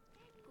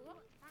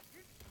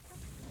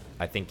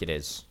 I think it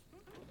is.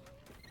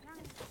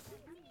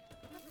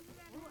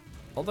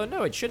 Although,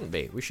 no, it shouldn't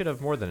be. We should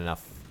have more than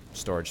enough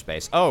storage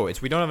space. Oh,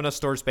 it's we don't have enough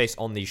storage space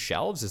on these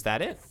shelves? Is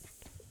that it?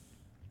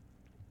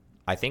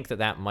 I think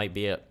that might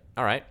be it.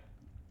 Alright.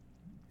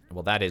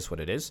 Well, that is what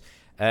it is.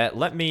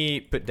 Let me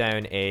put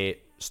down a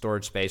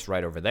storage space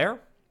right over there.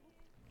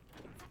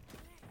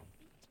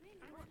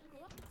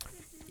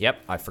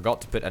 Yep, I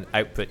forgot to put an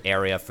output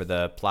area for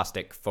the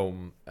plastic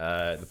foam,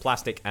 the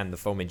plastic and the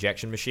foam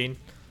injection machine.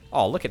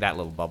 Oh, look at that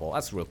little bubble.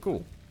 That's real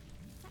cool.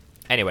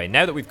 Anyway,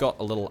 now that we've got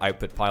a little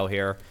output pile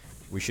here,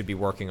 we should be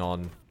working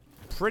on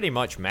pretty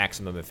much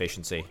maximum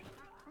efficiency.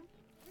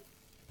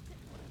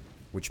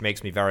 which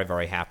makes me very,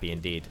 very happy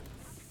indeed.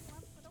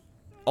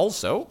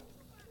 Also,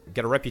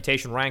 get a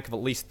reputation rank of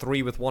at least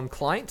 3 with 1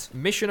 client.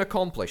 Mission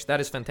accomplished. That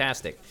is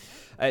fantastic.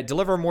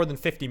 Deliver more than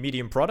 50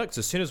 medium products.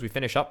 As soon as we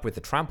finish up with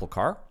the trample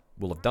car,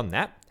 we'll have done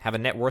that. Have a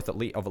net worth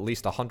of at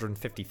least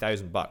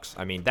 150,000 bucks.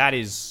 I mean, that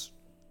is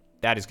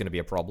going to be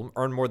a problem.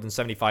 Earn more than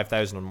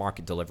 75,000 on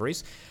market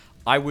deliveries.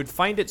 I would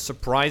find it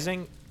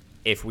surprising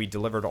if we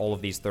delivered all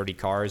of these 30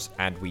 cars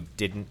and we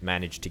didn't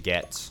manage to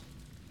get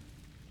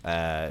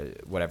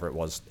whatever it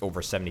was,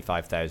 over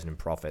 75,000 in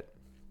profit.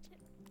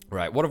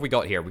 Right, what have we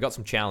got here? We got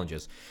some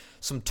challenges.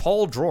 Some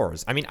tall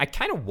drawers. I mean, I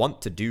kind of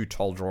want to do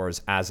tall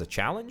drawers as a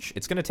challenge.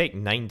 It's going to take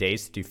 9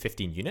 days to do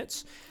 15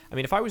 units. I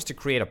mean, if I was to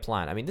create a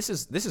plan, I mean, this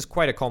is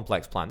quite a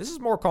complex plan. This is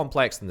more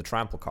complex than the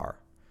trample car.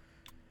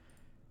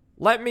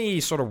 Let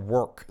me sort of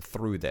work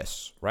through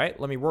this, right?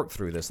 Let me work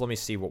through this. Let me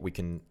see what we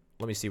can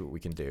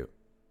do.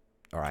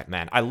 All right,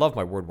 man. I love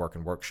my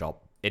woodworking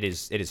workshop. It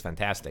is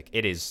fantastic.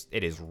 It is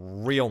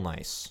real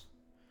nice.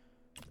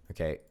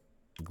 Okay.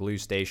 Glue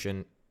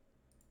station.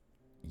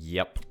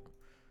 Yep.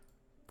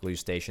 Glue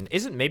station.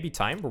 Isn't maybe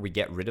time where we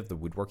get rid of the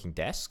woodworking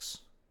desks?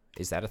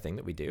 Is that a thing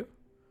that we do?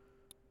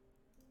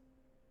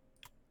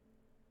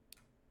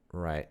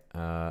 Right.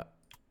 I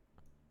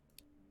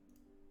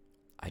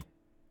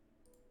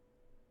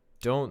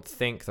don't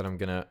think that I'm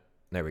gonna...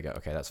 There we go.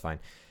 Okay, that's fine.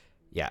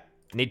 Yeah.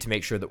 I need to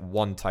make sure that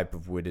one type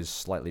of wood is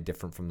slightly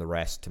different from the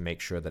rest to make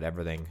sure that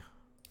everything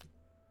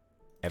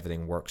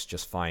works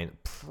just fine.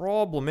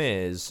 Problem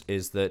is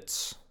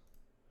that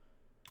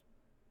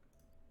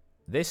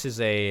this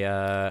is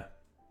a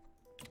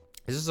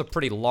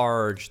pretty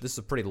large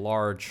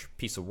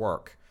piece of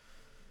work.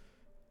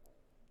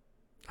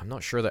 I'm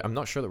not sure that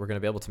we're going to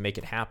be able to make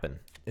it happen,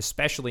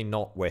 especially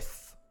not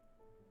with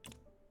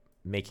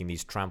making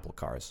these trample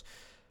cars.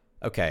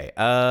 Okay,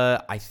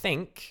 I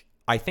think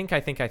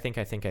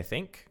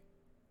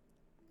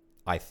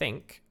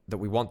that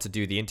we want to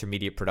do the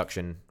intermediate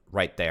production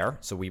right there.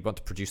 So we want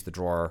to produce the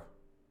drawer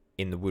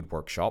in the wood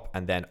workshop,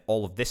 and then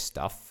all of this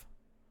stuff.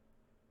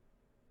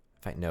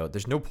 In fact, no,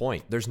 there's no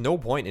point. There's no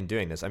point in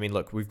doing this. I mean,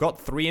 look, we've got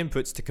 3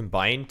 inputs to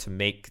combine to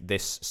make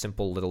this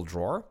simple little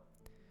drawer.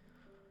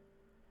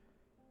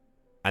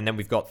 And then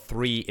we've got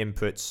 3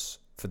 inputs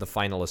for the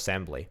final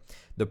assembly.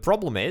 The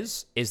problem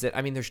is that,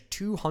 I mean, there's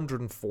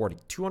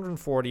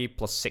 240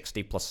 plus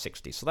 60 plus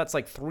 60. So that's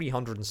like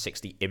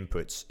 360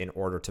 inputs in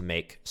order to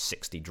make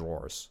 60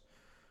 drawers.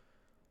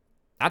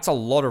 That's a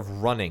lot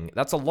of running.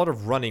 That's a lot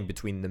of running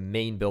between the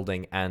main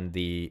building and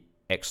the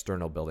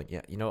external building.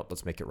 Yeah, you know what?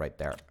 Let's make it right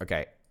there.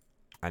 Okay.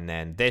 And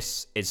then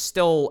this is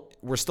still...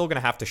 We're still going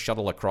to have to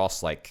shuttle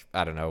across, like,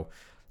 I don't know,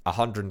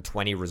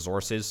 120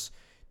 resources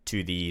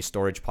to the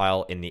storage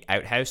pile in the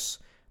outhouse.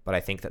 But I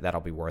think that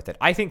that'll be worth it.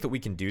 I think that we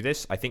can do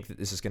this. I think that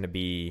this is going to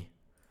be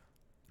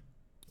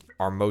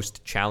our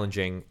most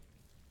challenging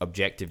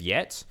objective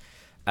yet.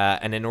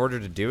 And in order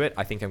to do it,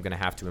 I think I'm going to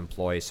have to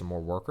employ some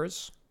more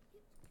workers.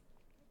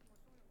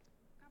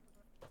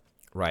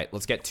 Right,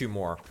 let's get 2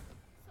 more.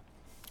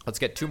 Let's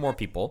get 2 more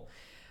people.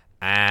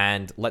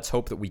 And let's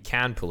hope that we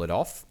can pull it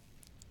off.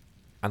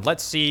 And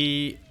let's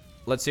see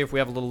if we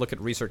have a little look at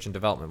research and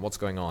development. What's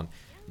going on?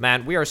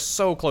 Man, we are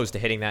so close to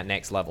hitting that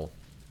next level.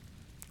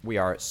 We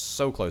are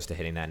so close to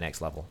hitting that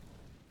next level.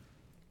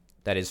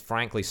 That is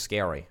frankly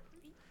scary.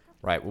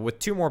 Right, well, with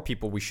 2 more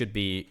people, we should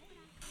be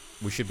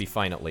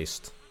fine at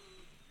least.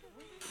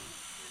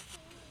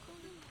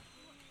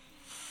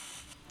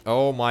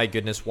 Oh my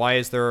goodness, why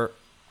is there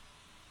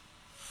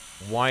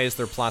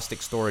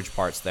plastic storage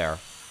parts there?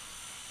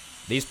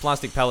 These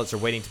plastic pellets are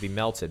waiting to be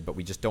melted, but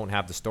we just don't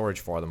have the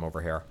storage for them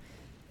over here.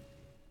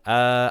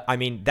 I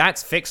mean,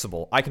 that's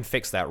fixable. I can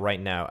fix that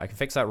right now. I can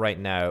fix that right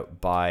now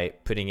by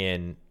putting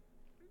in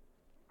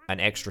an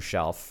extra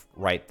shelf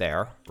right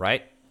there,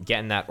 right?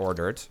 Getting that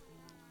ordered.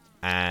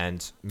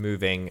 And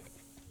moving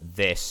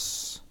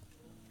this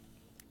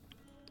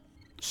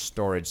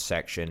storage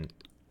section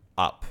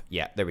up.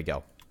 Yeah, there we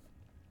go.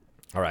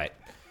 Alright.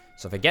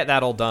 So if I get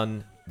that all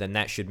done, then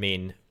that should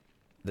mean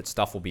that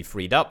stuff will be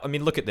freed up. I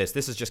mean, look at this.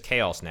 This is just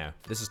chaos now.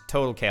 This is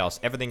total chaos.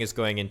 Everything is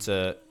going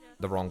into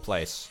the wrong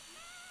place.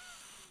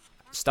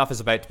 Stuff is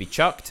about to be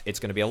chucked. It's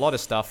going to be a lot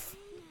of stuff.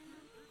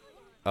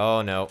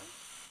 Oh, no.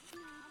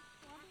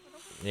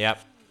 Yep.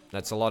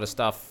 That's a lot of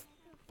stuff.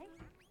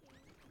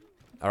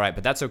 Alright,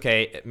 but that's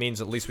okay. It means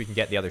at least we can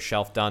get the other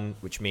shelf done,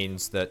 which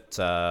means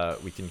that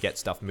we can get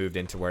stuff moved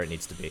into where it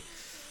needs to be.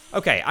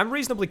 Okay, I'm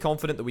reasonably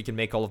confident that we can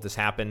make all of this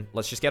happen.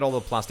 Let's just get all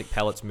the plastic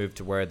pellets moved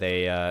to where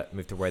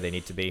they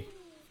need to be.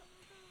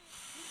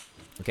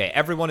 Okay,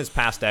 everyone is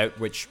passed out,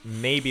 which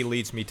maybe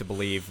leads me to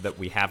believe that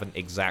we haven't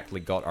exactly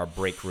got our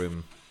break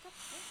room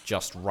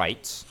just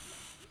right.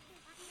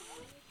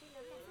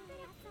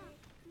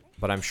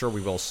 But I'm sure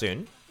we will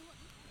soon.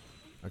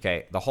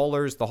 Okay, the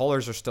haulers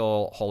are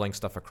still hauling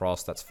stuff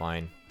across, that's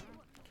fine.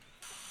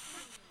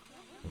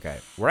 Okay,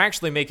 we're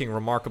actually making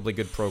remarkably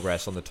good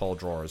progress on the tall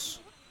drawers.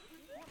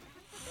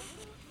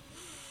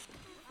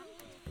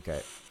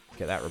 Okay,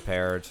 get that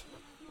repaired.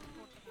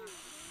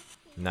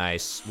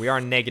 Nice. We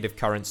are negative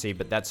currency,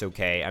 but that's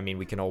okay. I mean,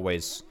 we can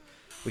always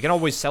We can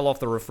always sell off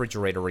the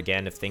refrigerator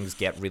again if things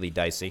get really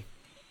dicey.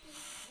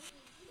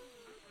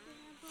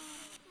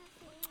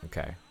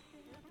 Okay.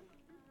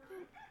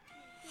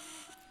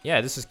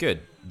 Yeah, this is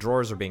good.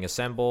 Drawers are being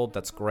assembled.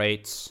 That's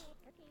great.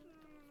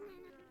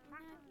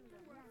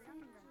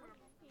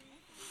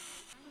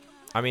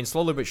 I mean,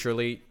 slowly but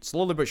surely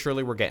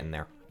we're getting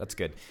there. That's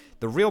good.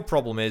 The real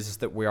problem is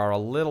that we are a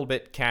little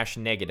bit cash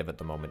negative at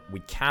the moment.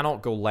 We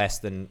cannot go less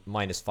than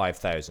minus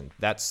 5,000.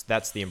 That's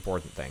the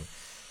important thing.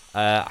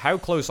 How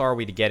close are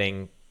we to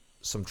getting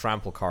some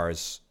trample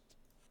cars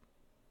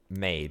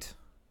made?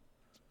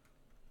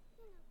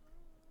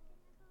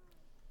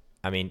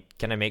 I mean,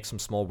 can I make some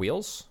small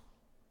wheels?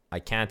 I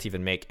can't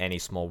even make any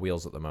small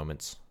wheels at the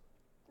moment.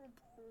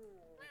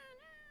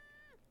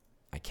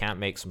 I can't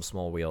make some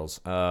small wheels.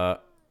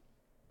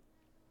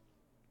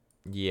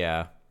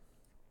 Yeah.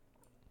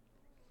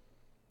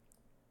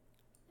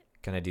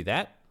 Can I do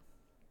that?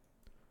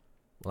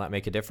 Will that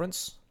make a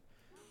difference?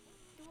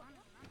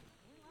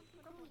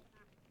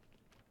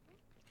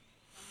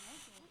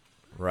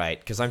 Right,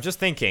 because I'm just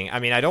thinking, I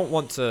mean, I don't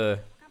want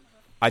to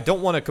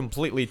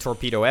completely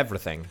torpedo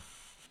everything.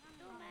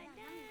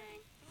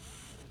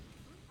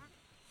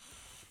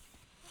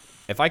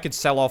 If I could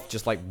sell off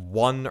just like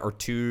 1 or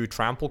 2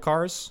 trample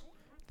cars,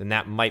 then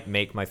that might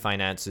make my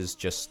finances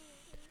just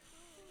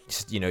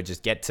you know,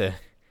 just get to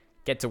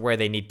where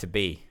they need to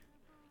be.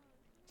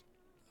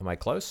 Am I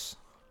close?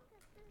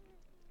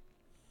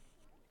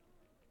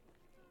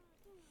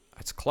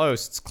 It's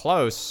close, it's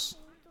close.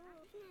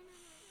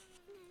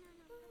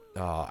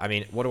 Oh, I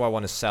mean, what do I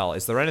want to sell?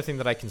 Is there anything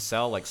that I can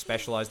sell, like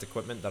specialized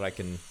equipment that I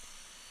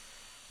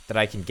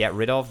can get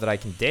rid of, that I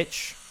can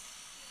ditch?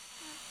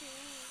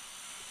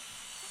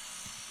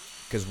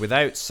 Because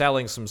without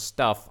selling some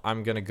stuff,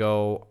 I'm gonna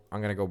go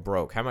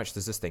broke. How much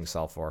does this thing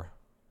sell for?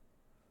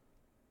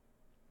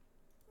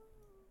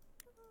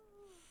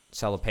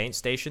 Sell a paint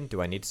station?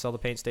 Do I need to sell the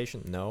paint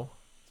station? No.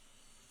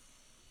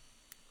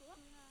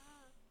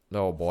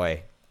 Oh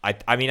boy.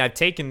 I mean, I've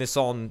taken this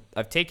on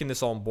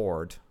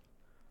board,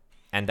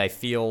 and I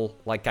feel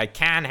like I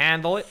can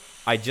handle it.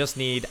 I just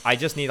need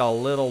a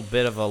little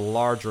bit of a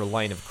larger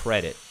line of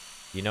credit.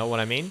 You know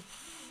what I mean?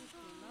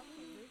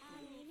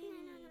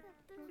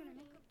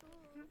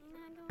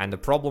 And the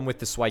problem with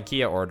the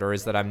Swikia order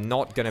is that I'm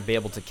not going to be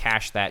able to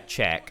cash that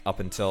check up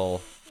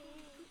until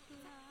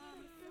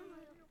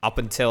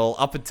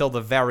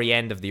the very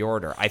end of the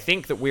order. I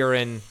think that we're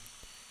in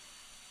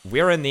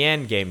the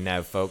end game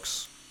now,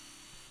 folks.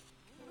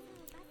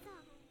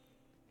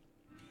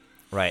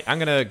 Right, I'm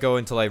gonna go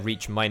until I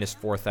reach minus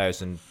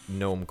 4,000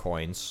 gnome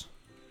coins,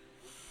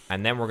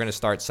 and then we're gonna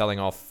start selling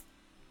off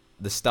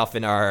the stuff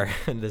in our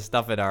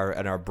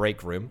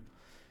break room.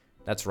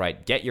 That's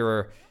right. Get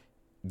your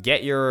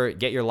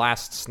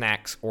last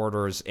snacks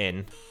orders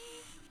in,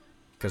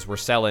 because we're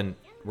selling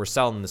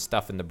the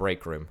stuff in the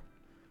break room.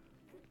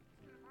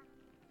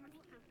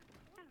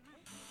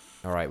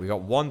 All right, we got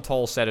 1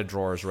 tall set of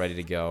drawers ready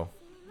to go.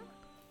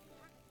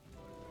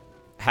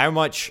 How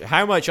much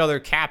other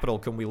capital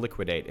can we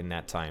liquidate in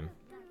that time?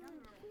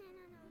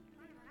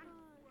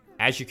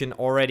 As you can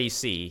already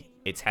see,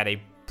 it's had a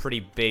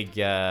pretty big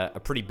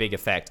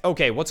effect.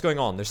 Okay, what's going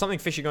on? There's something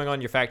fishy going on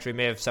in your factory.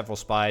 May have several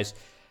spies.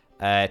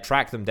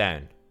 Track them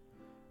down.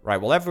 Right,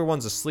 well,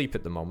 everyone's asleep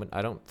at the moment.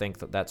 I don't think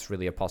that that's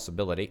really a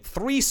possibility.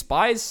 3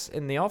 spies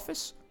in the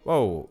office?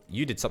 Whoa,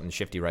 you did something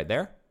shifty right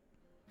there.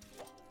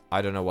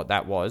 I don't know what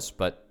that was,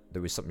 but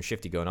there was something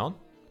shifty going on.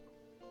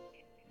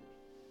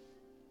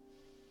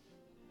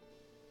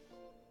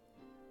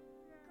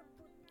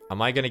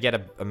 Am I going to get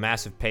a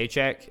massive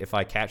paycheck if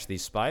I catch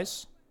these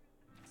spies?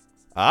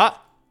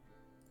 Ah!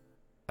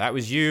 That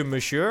was you,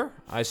 monsieur.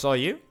 I saw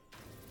you.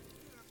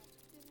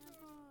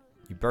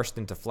 You burst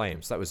into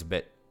flames. That was a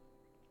bit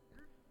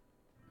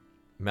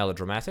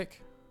melodramatic.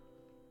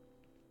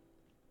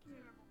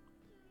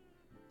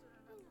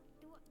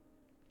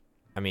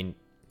 I mean...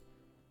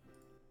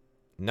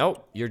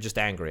 Nope, you're just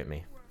angry at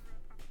me.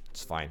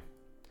 It's fine.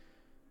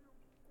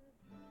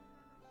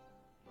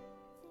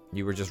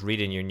 You were just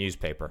reading your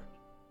newspaper.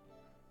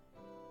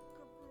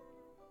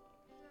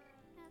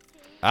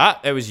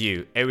 Ah, it was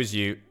you. It was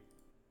you.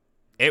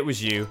 It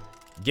was you.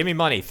 Give me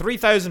money.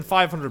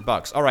 3,500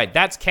 bucks. All right,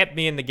 that's kept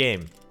me in the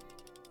game.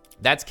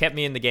 That's kept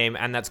me in the game,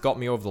 and that's got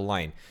me over the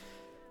line.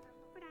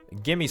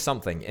 Give me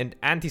something. And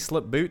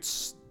anti-slip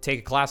boots.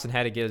 Take a class on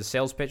how to get a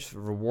sales pitch.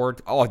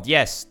 Reward. Oh,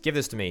 yes. Give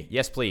this to me.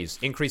 Yes, please.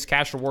 Increase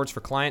cash rewards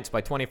for clients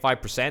by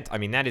 25%. I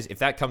mean, that is... If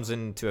that comes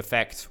into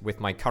effect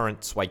with my current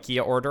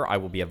Swikia order, I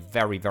will be a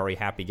very, very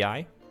happy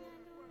guy.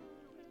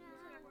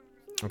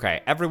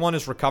 Okay, everyone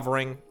is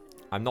recovering.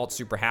 I'm not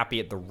super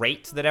happy at the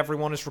rate that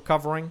everyone is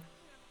recovering.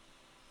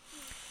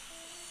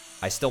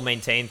 I still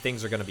maintain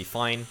things are going to be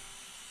fine.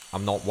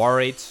 I'm not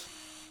worried.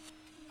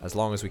 As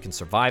long as we can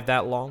survive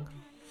that long.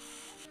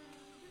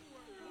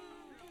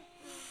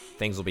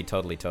 Things will be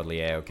totally, totally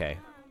A-okay.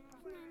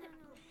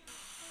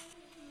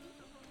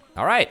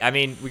 Alright, I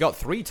mean, we got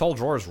 3 tall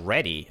drawers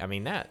ready. I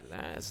mean,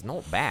 that's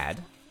not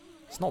bad.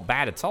 It's not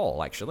bad at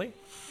all, actually.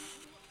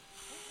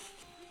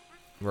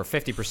 We're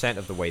 50%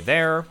 of the way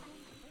there.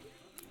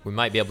 We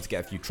might be able to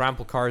get a few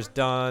trample cars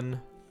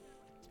done.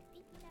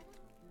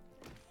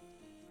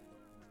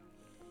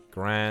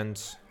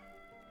 Grand.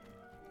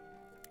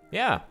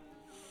 Yeah.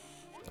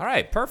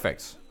 Alright,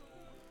 perfect.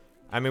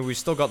 I mean, we've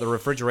still got the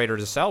refrigerator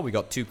to sell. We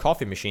got 2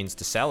 coffee machines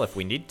to sell if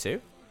we need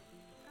to.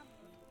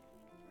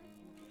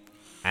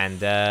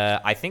 And,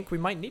 I think we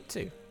might need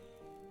to.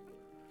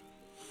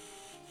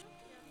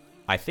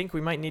 I think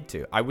we might need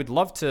to. I'd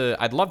love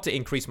to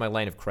increase my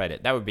line of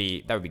credit. That would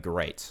be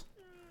great.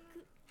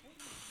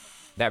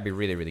 That'd be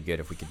really, really good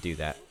if we could do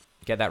that.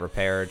 Get that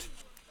repaired.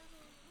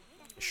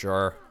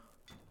 Sure.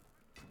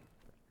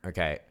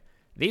 Okay.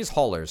 These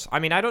haulers. I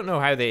mean, I don't know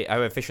how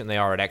efficient they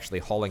are at actually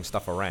hauling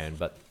stuff around,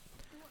 but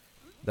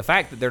the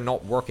fact that they're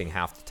not working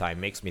half the time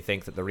makes me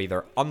think that they're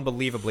either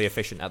unbelievably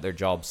efficient at their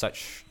job,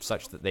 such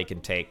that they can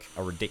take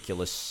a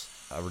ridiculous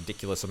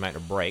amount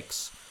of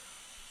breaks,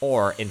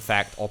 or in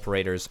fact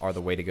operators are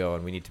the way to go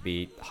and we need to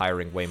be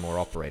hiring way more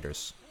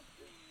operators.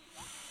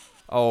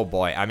 Oh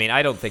boy, I mean,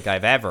 I don't think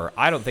I've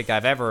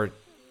ever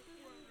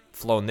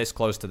flown this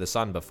close to the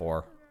sun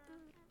before.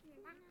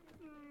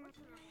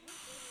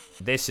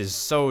 This is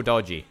so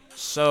dodgy.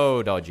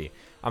 So dodgy.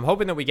 I'm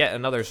hoping that we get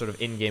another sort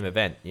of in-game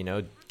event, you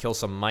know, kill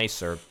some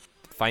mice or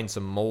find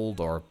some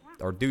mold or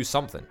do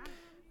something.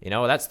 You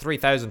know, that's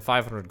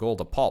 3,500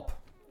 gold a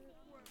pop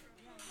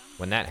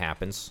when that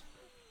happens.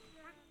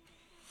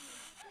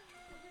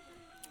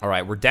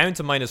 Alright, we're down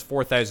to minus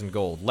 4,000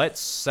 gold. Let's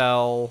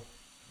sell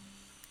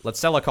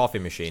a coffee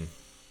machine.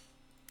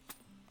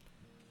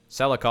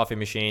 Sell a coffee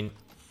machine.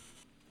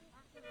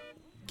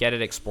 Get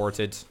it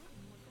exported.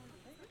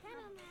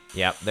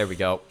 Yep, there we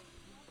go.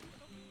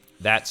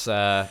 That's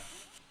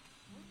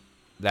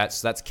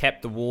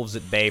kept the wolves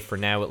at bay for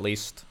now, at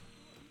least.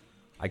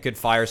 I could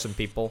fire some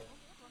people.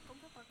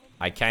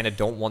 I kind of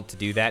don't want to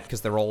do that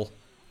because they're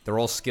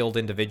all skilled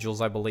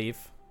individuals, I believe.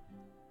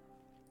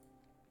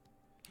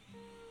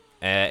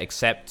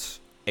 Except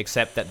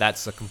that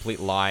that's a complete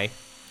lie.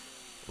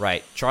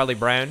 Right, Charlie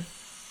Brown,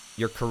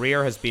 your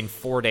career has been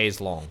 4 days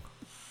long.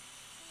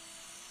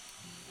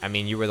 I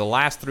mean, you were the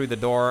last through the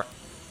door,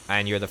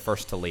 and you're the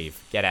first to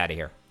leave. Get out of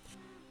here.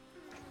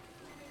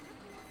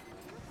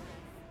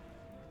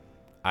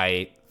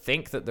 I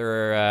think that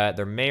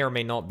there may or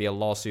may not be a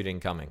lawsuit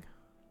incoming.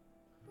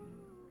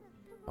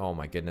 Oh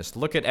my goodness.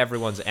 Look at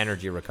everyone's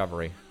energy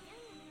recovery.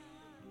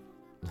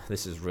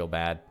 This is real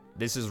bad.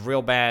 This is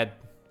real bad.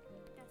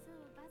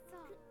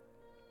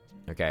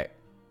 Okay.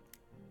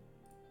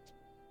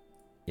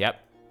 Yep.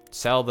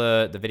 Sell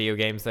the video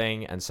game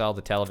thing and sell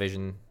the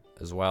television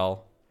as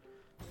well.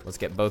 Let's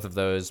get both of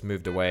those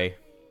moved away.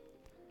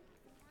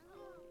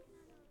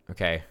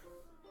 Okay.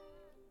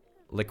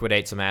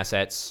 Liquidate some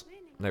assets.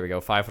 There we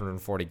go,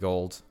 540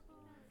 gold.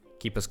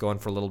 Keep us going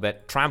for a little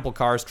bit. Trample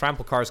cars.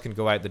 Trample cars can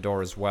go out the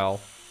door as well.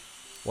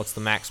 What's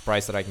the max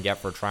price that I can get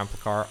for a trample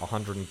car?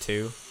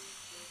 102.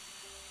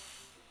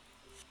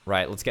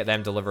 Right, let's get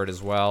them delivered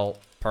as well.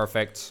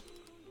 Perfect.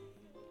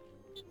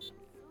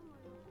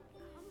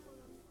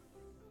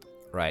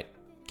 Right,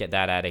 get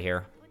that out of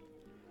here.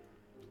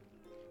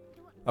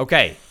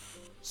 Okay,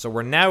 so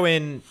we're now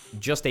in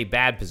just a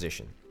bad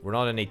position. We're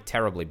not in a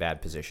terribly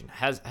bad position.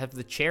 Have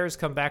the chairs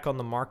come back on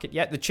the market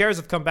yet? The chairs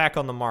have come back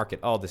on the market.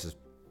 Oh, this is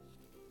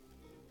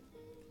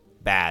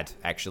bad,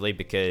 actually,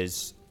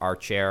 because our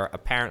chair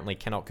apparently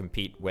cannot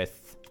compete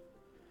with...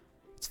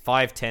 It's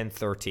 5, 10,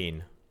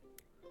 13.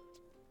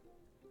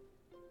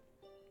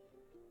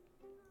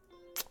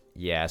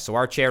 Yeah, so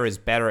our chair is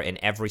better in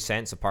every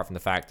sense, apart from the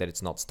fact that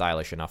it's not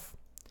stylish enough.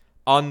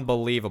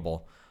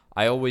 Unbelievable.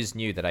 I always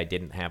knew that I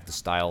didn't have the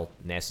style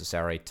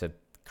necessary to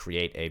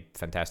create a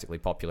fantastically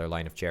popular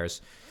line of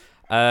chairs.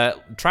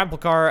 Trample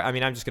car, I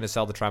mean, I'm just going to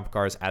sell the trample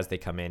cars as they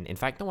come in. In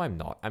fact, no, I'm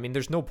not. I mean,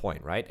 there's no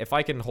point, right? If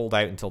I can hold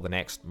out until the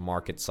next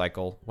market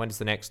cycle. When does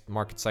the next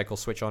market cycle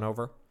switch on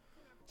over?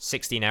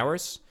 16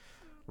 hours?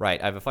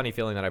 Right, I have a funny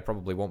feeling that I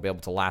probably won't be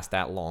able to last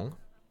that long.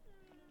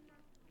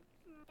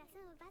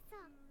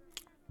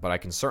 But I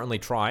can certainly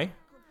try.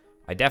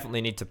 I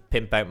definitely need to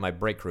pimp out my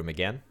break room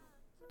again.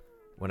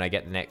 When I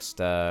get the next,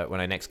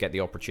 when I next get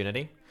the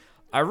opportunity.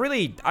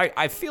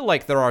 I feel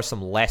like there are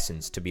some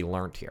lessons to be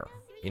learned here.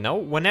 You know,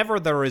 whenever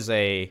there is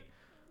a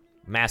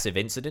massive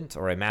incident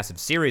or a massive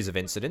series of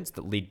incidents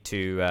that lead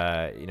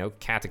to, you know,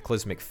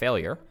 cataclysmic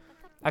failure,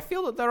 I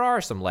feel that there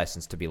are some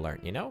lessons to be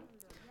learned, you know?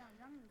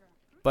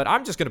 But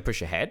I'm just going to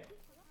push ahead.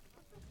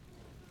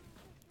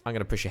 I'm going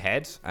to push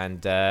ahead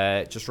and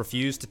just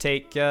refuse to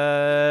take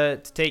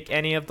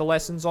any of the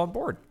lessons on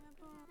board.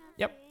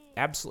 Yep,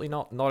 absolutely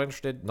not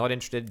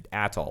interested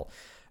at all.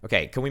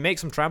 Okay, can we make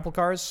some trample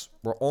cars?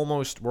 We're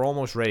almost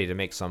ready to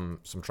make some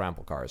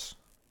trample cars.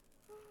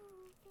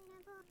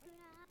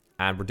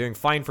 And we're doing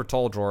fine for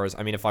tall drawers.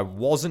 I mean, if I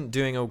wasn't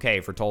doing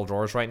okay for tall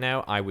drawers right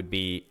now, I would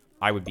be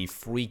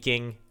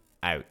freaking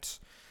out.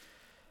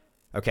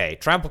 Okay,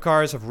 trample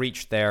cars have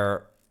reached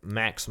their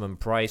maximum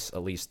price.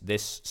 At least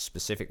this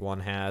specific one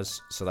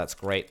has. So that's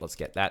great. Let's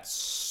get that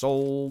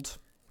sold.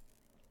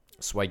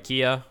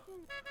 Swikia.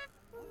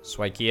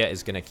 Swikia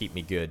is going to keep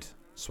me good.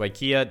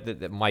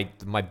 Swikia,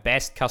 my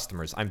best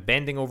customers. I'm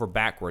bending over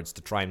backwards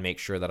to try and make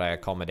sure that I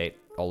accommodate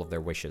all of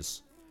their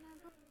wishes.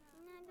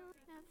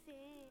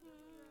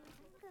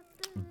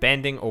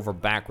 Bending over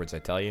backwards, I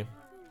tell you.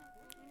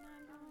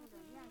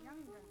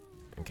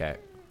 Okay.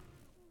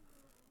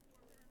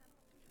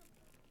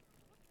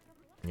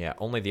 Yeah,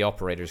 only the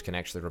operators can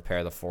actually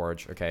repair the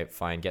forge. Okay,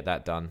 fine, get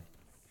that done.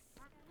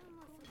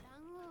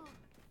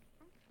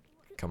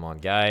 Come on,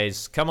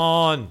 guys. Come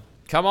on!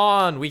 Come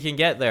on! We can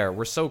get there.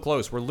 We're so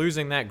close. We're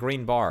losing that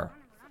green bar.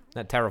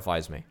 That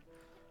terrifies me.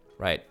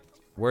 Right.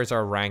 Where's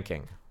our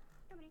ranking?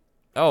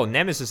 Oh,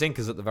 Nemesis Inc.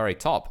 is at the very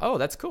top. Oh,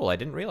 that's cool. I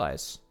didn't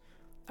realize.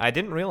 I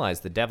didn't realize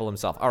the devil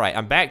himself. Alright,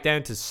 I'm back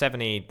down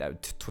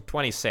to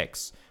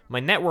 26. My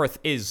net worth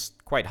is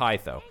quite high,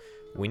 though.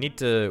 We need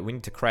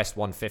to crest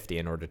 150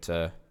 in order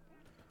to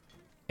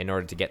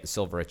get the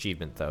silver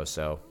achievement, though,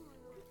 so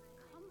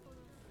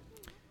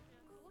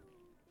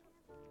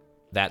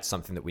that's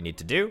something that we need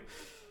to do.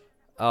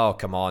 Oh,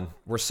 come on.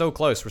 We're so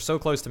close. We're so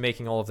close to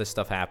making all of this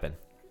stuff happen.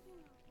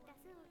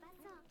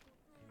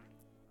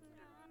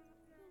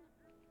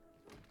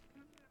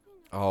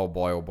 Oh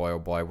boy, oh boy, oh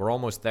boy. We're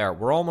almost there.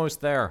 We're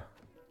almost there.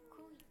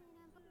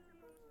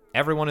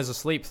 Everyone is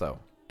asleep, though.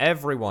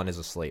 Everyone is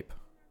asleep.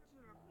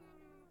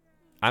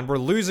 And we're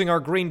losing our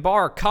green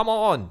bar. Come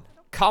on.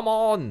 Come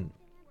on.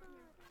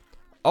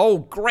 Oh,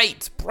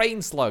 great.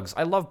 Brain slugs.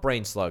 I love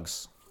brain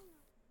slugs.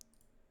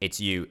 It's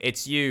you.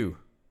 It's you.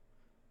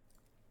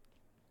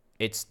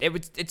 It's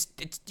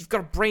you've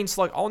got a brain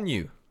slug on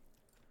you.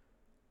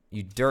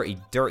 You dirty,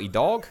 dirty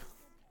dog.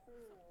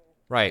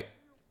 Right.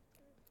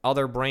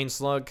 Other brain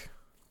slug.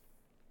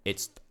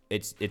 It's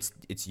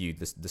you,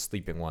 the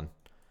sleeping one.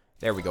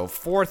 There we go.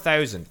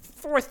 4,000.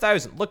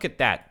 4,000. Look at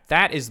that.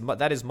 That is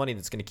money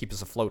that's going to keep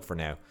us afloat for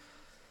now.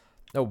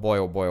 Oh boy,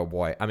 oh boy, oh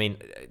boy. I mean,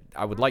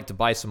 I would like to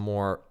buy some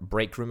more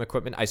break room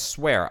equipment. I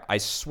swear,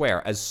 as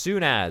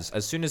soon as the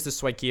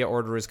Swikia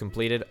order is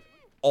completed,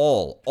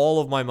 all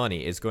of my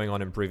money is going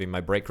on improving my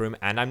break room,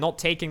 and I'm not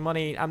taking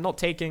money, I'm not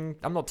taking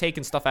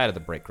stuff out of the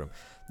break room.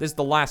 This is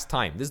the last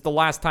time. This is the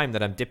last time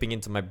that I'm dipping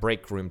into my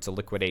break room to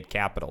liquidate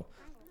capital.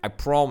 I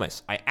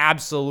promise. I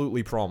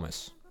absolutely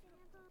promise.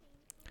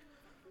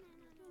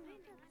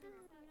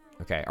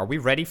 Okay, are we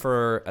ready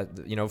for,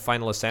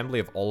 final assembly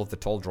of all of the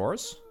tall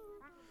drawers?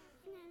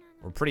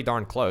 We're pretty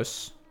darn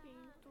close.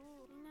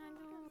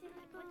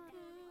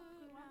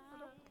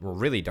 We're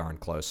really darn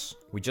close.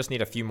 We just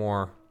need a few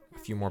more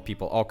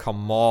people. Oh,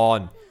 come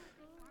on.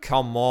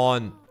 Come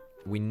on.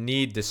 We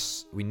need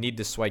this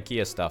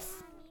Swikia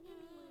stuff.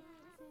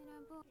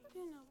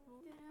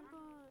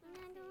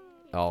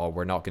 Oh,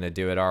 we're not gonna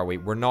do it, are we?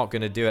 We're not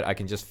gonna do it. I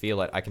can just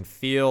feel it. I can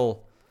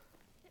feel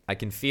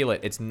it.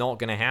 It's not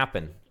gonna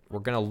happen. We're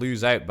gonna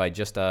lose out by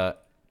just a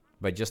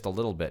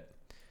little bit.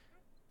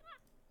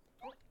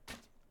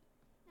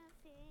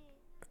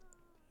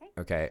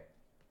 Okay.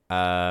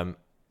 I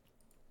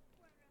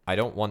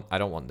don't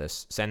want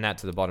this. Send that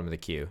to the bottom of the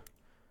queue.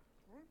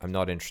 I'm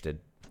not interested.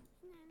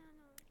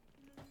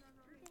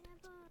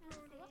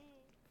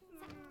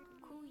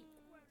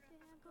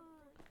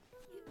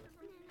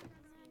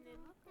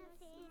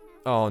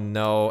 Oh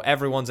no,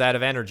 everyone's out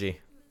of energy.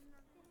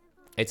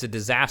 It's a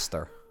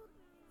disaster.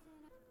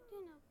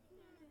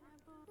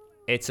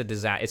 It's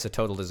a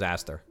total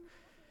disaster.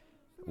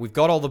 We've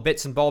got all the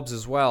bits and bobs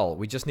as well.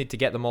 We just need to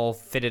get them all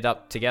fitted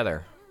up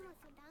together.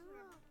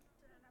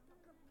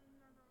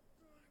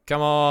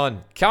 Come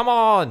on. Come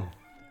on.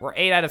 We're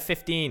 8 out of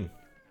 15.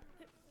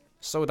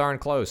 So darn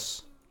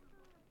close.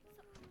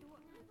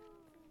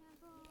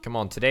 Come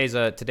on, today's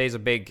a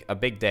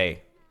big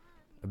day.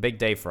 A big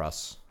day for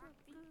us.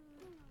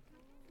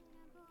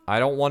 I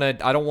don't want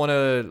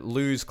to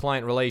lose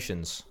client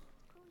relations.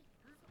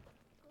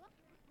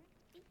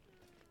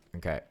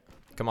 Okay.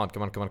 Come on.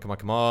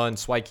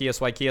 Swikia.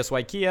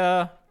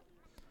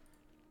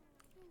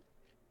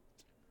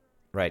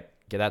 Right.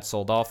 Get that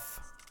sold off.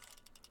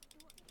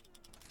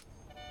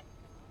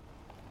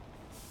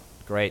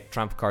 Great.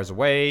 Tramp cars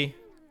away.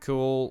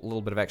 Cool. A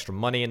little bit of extra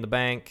money in the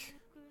bank.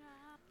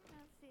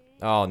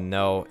 Oh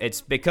no. It's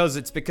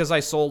because I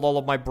sold all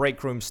of my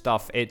break room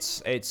stuff.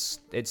 It's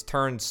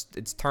turned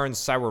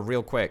sour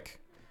real quick.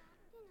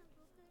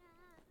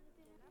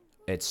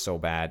 It's so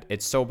bad.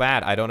 It's so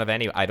bad. I don't have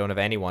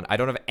anyone. I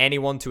don't have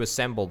anyone to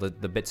assemble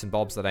the bits and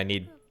bobs that I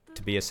need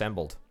to be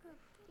assembled.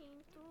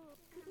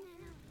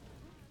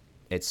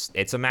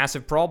 It's a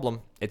massive problem.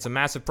 It's a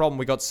massive problem.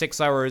 We got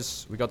 6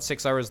 hours. We got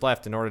 6 hours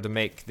left in order to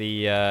make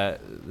the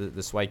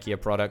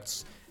Swikia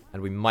products,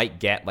 and we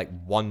might get like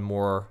one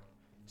more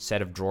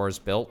set of drawers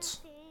built.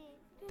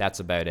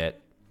 That's about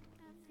it.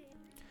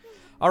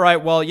 All right,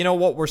 well, you know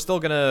what? We're still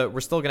gonna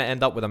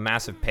end up with a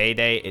massive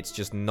payday. It's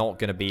just not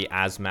gonna be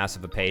as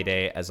massive a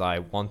payday as I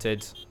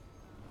wanted.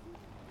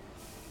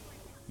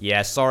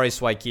 Yeah, sorry,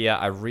 Swikia.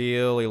 I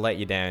really let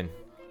you down.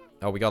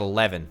 Oh, we got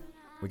 11.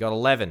 We got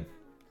 11.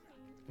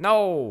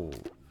 No.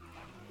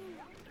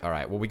 All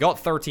right. Well, we got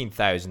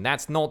 13,000.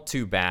 That's not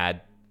too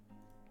bad.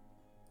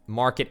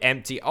 Market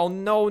empty. Oh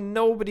no,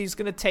 nobody's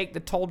gonna take the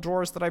tall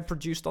drawers that I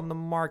produced on the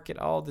market.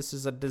 Oh, this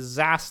is a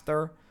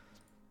disaster.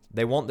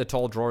 They want the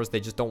tall drawers, they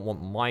just don't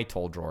want my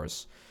tall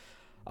drawers.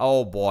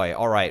 Oh boy,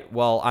 alright.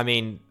 Well, I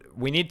mean,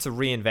 we need to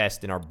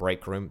reinvest in our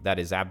break room. That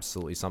is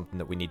absolutely something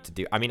that we need to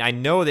do. I mean, I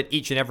know that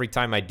each and every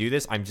time I do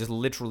this, I'm just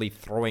literally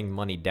throwing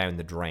money down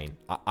the drain.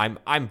 I'm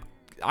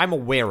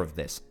aware of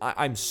this.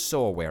 I'm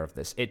so aware of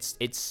this.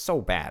 It's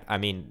so bad. I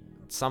mean,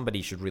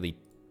 somebody should really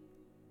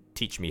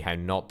teach me how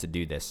not to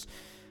do this.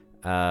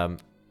 Yeah,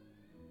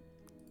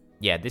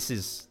 this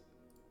is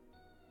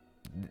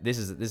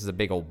a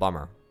big old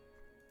bummer.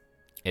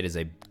 It is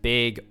a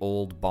big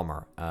old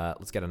bummer.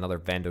 Let's get another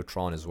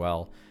Vendotron as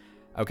well.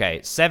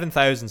 Okay,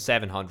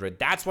 7,700.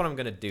 That's what I'm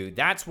gonna do.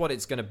 That's what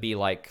it's gonna be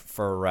like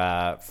for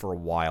a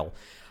while.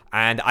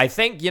 And I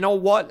think, you know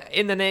what?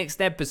 In the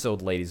next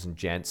episode, ladies and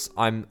gents,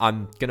 I'm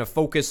gonna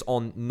focus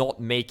on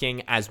not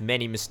making as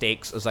many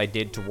mistakes as I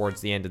did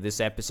towards the end of this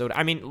episode.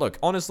 I mean, look,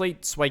 honestly,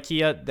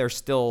 Swikia,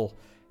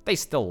 they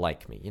still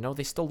like me. You know,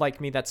 they still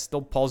like me. That's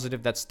still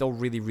positive. That's still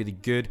really, really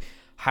good.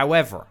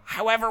 However,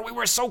 we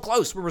were so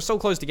close. We were so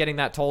close to getting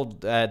that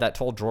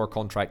tall drawer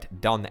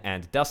contract done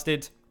and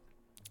dusted.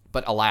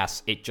 But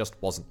alas, it just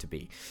wasn't to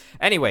be.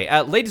 Anyway,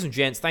 ladies and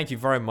gents, thank you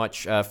very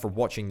much for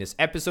watching this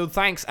episode.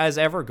 Thanks as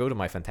ever go to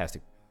my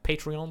fantastic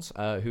Patreons,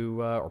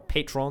 or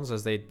patrons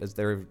as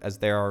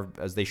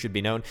they should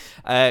be known,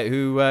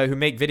 who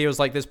make videos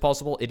like this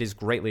possible. It is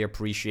greatly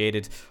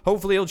appreciated.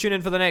 Hopefully you'll tune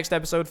in for the next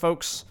episode,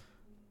 folks.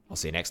 I'll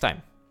see you next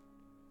time.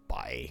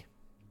 Bye.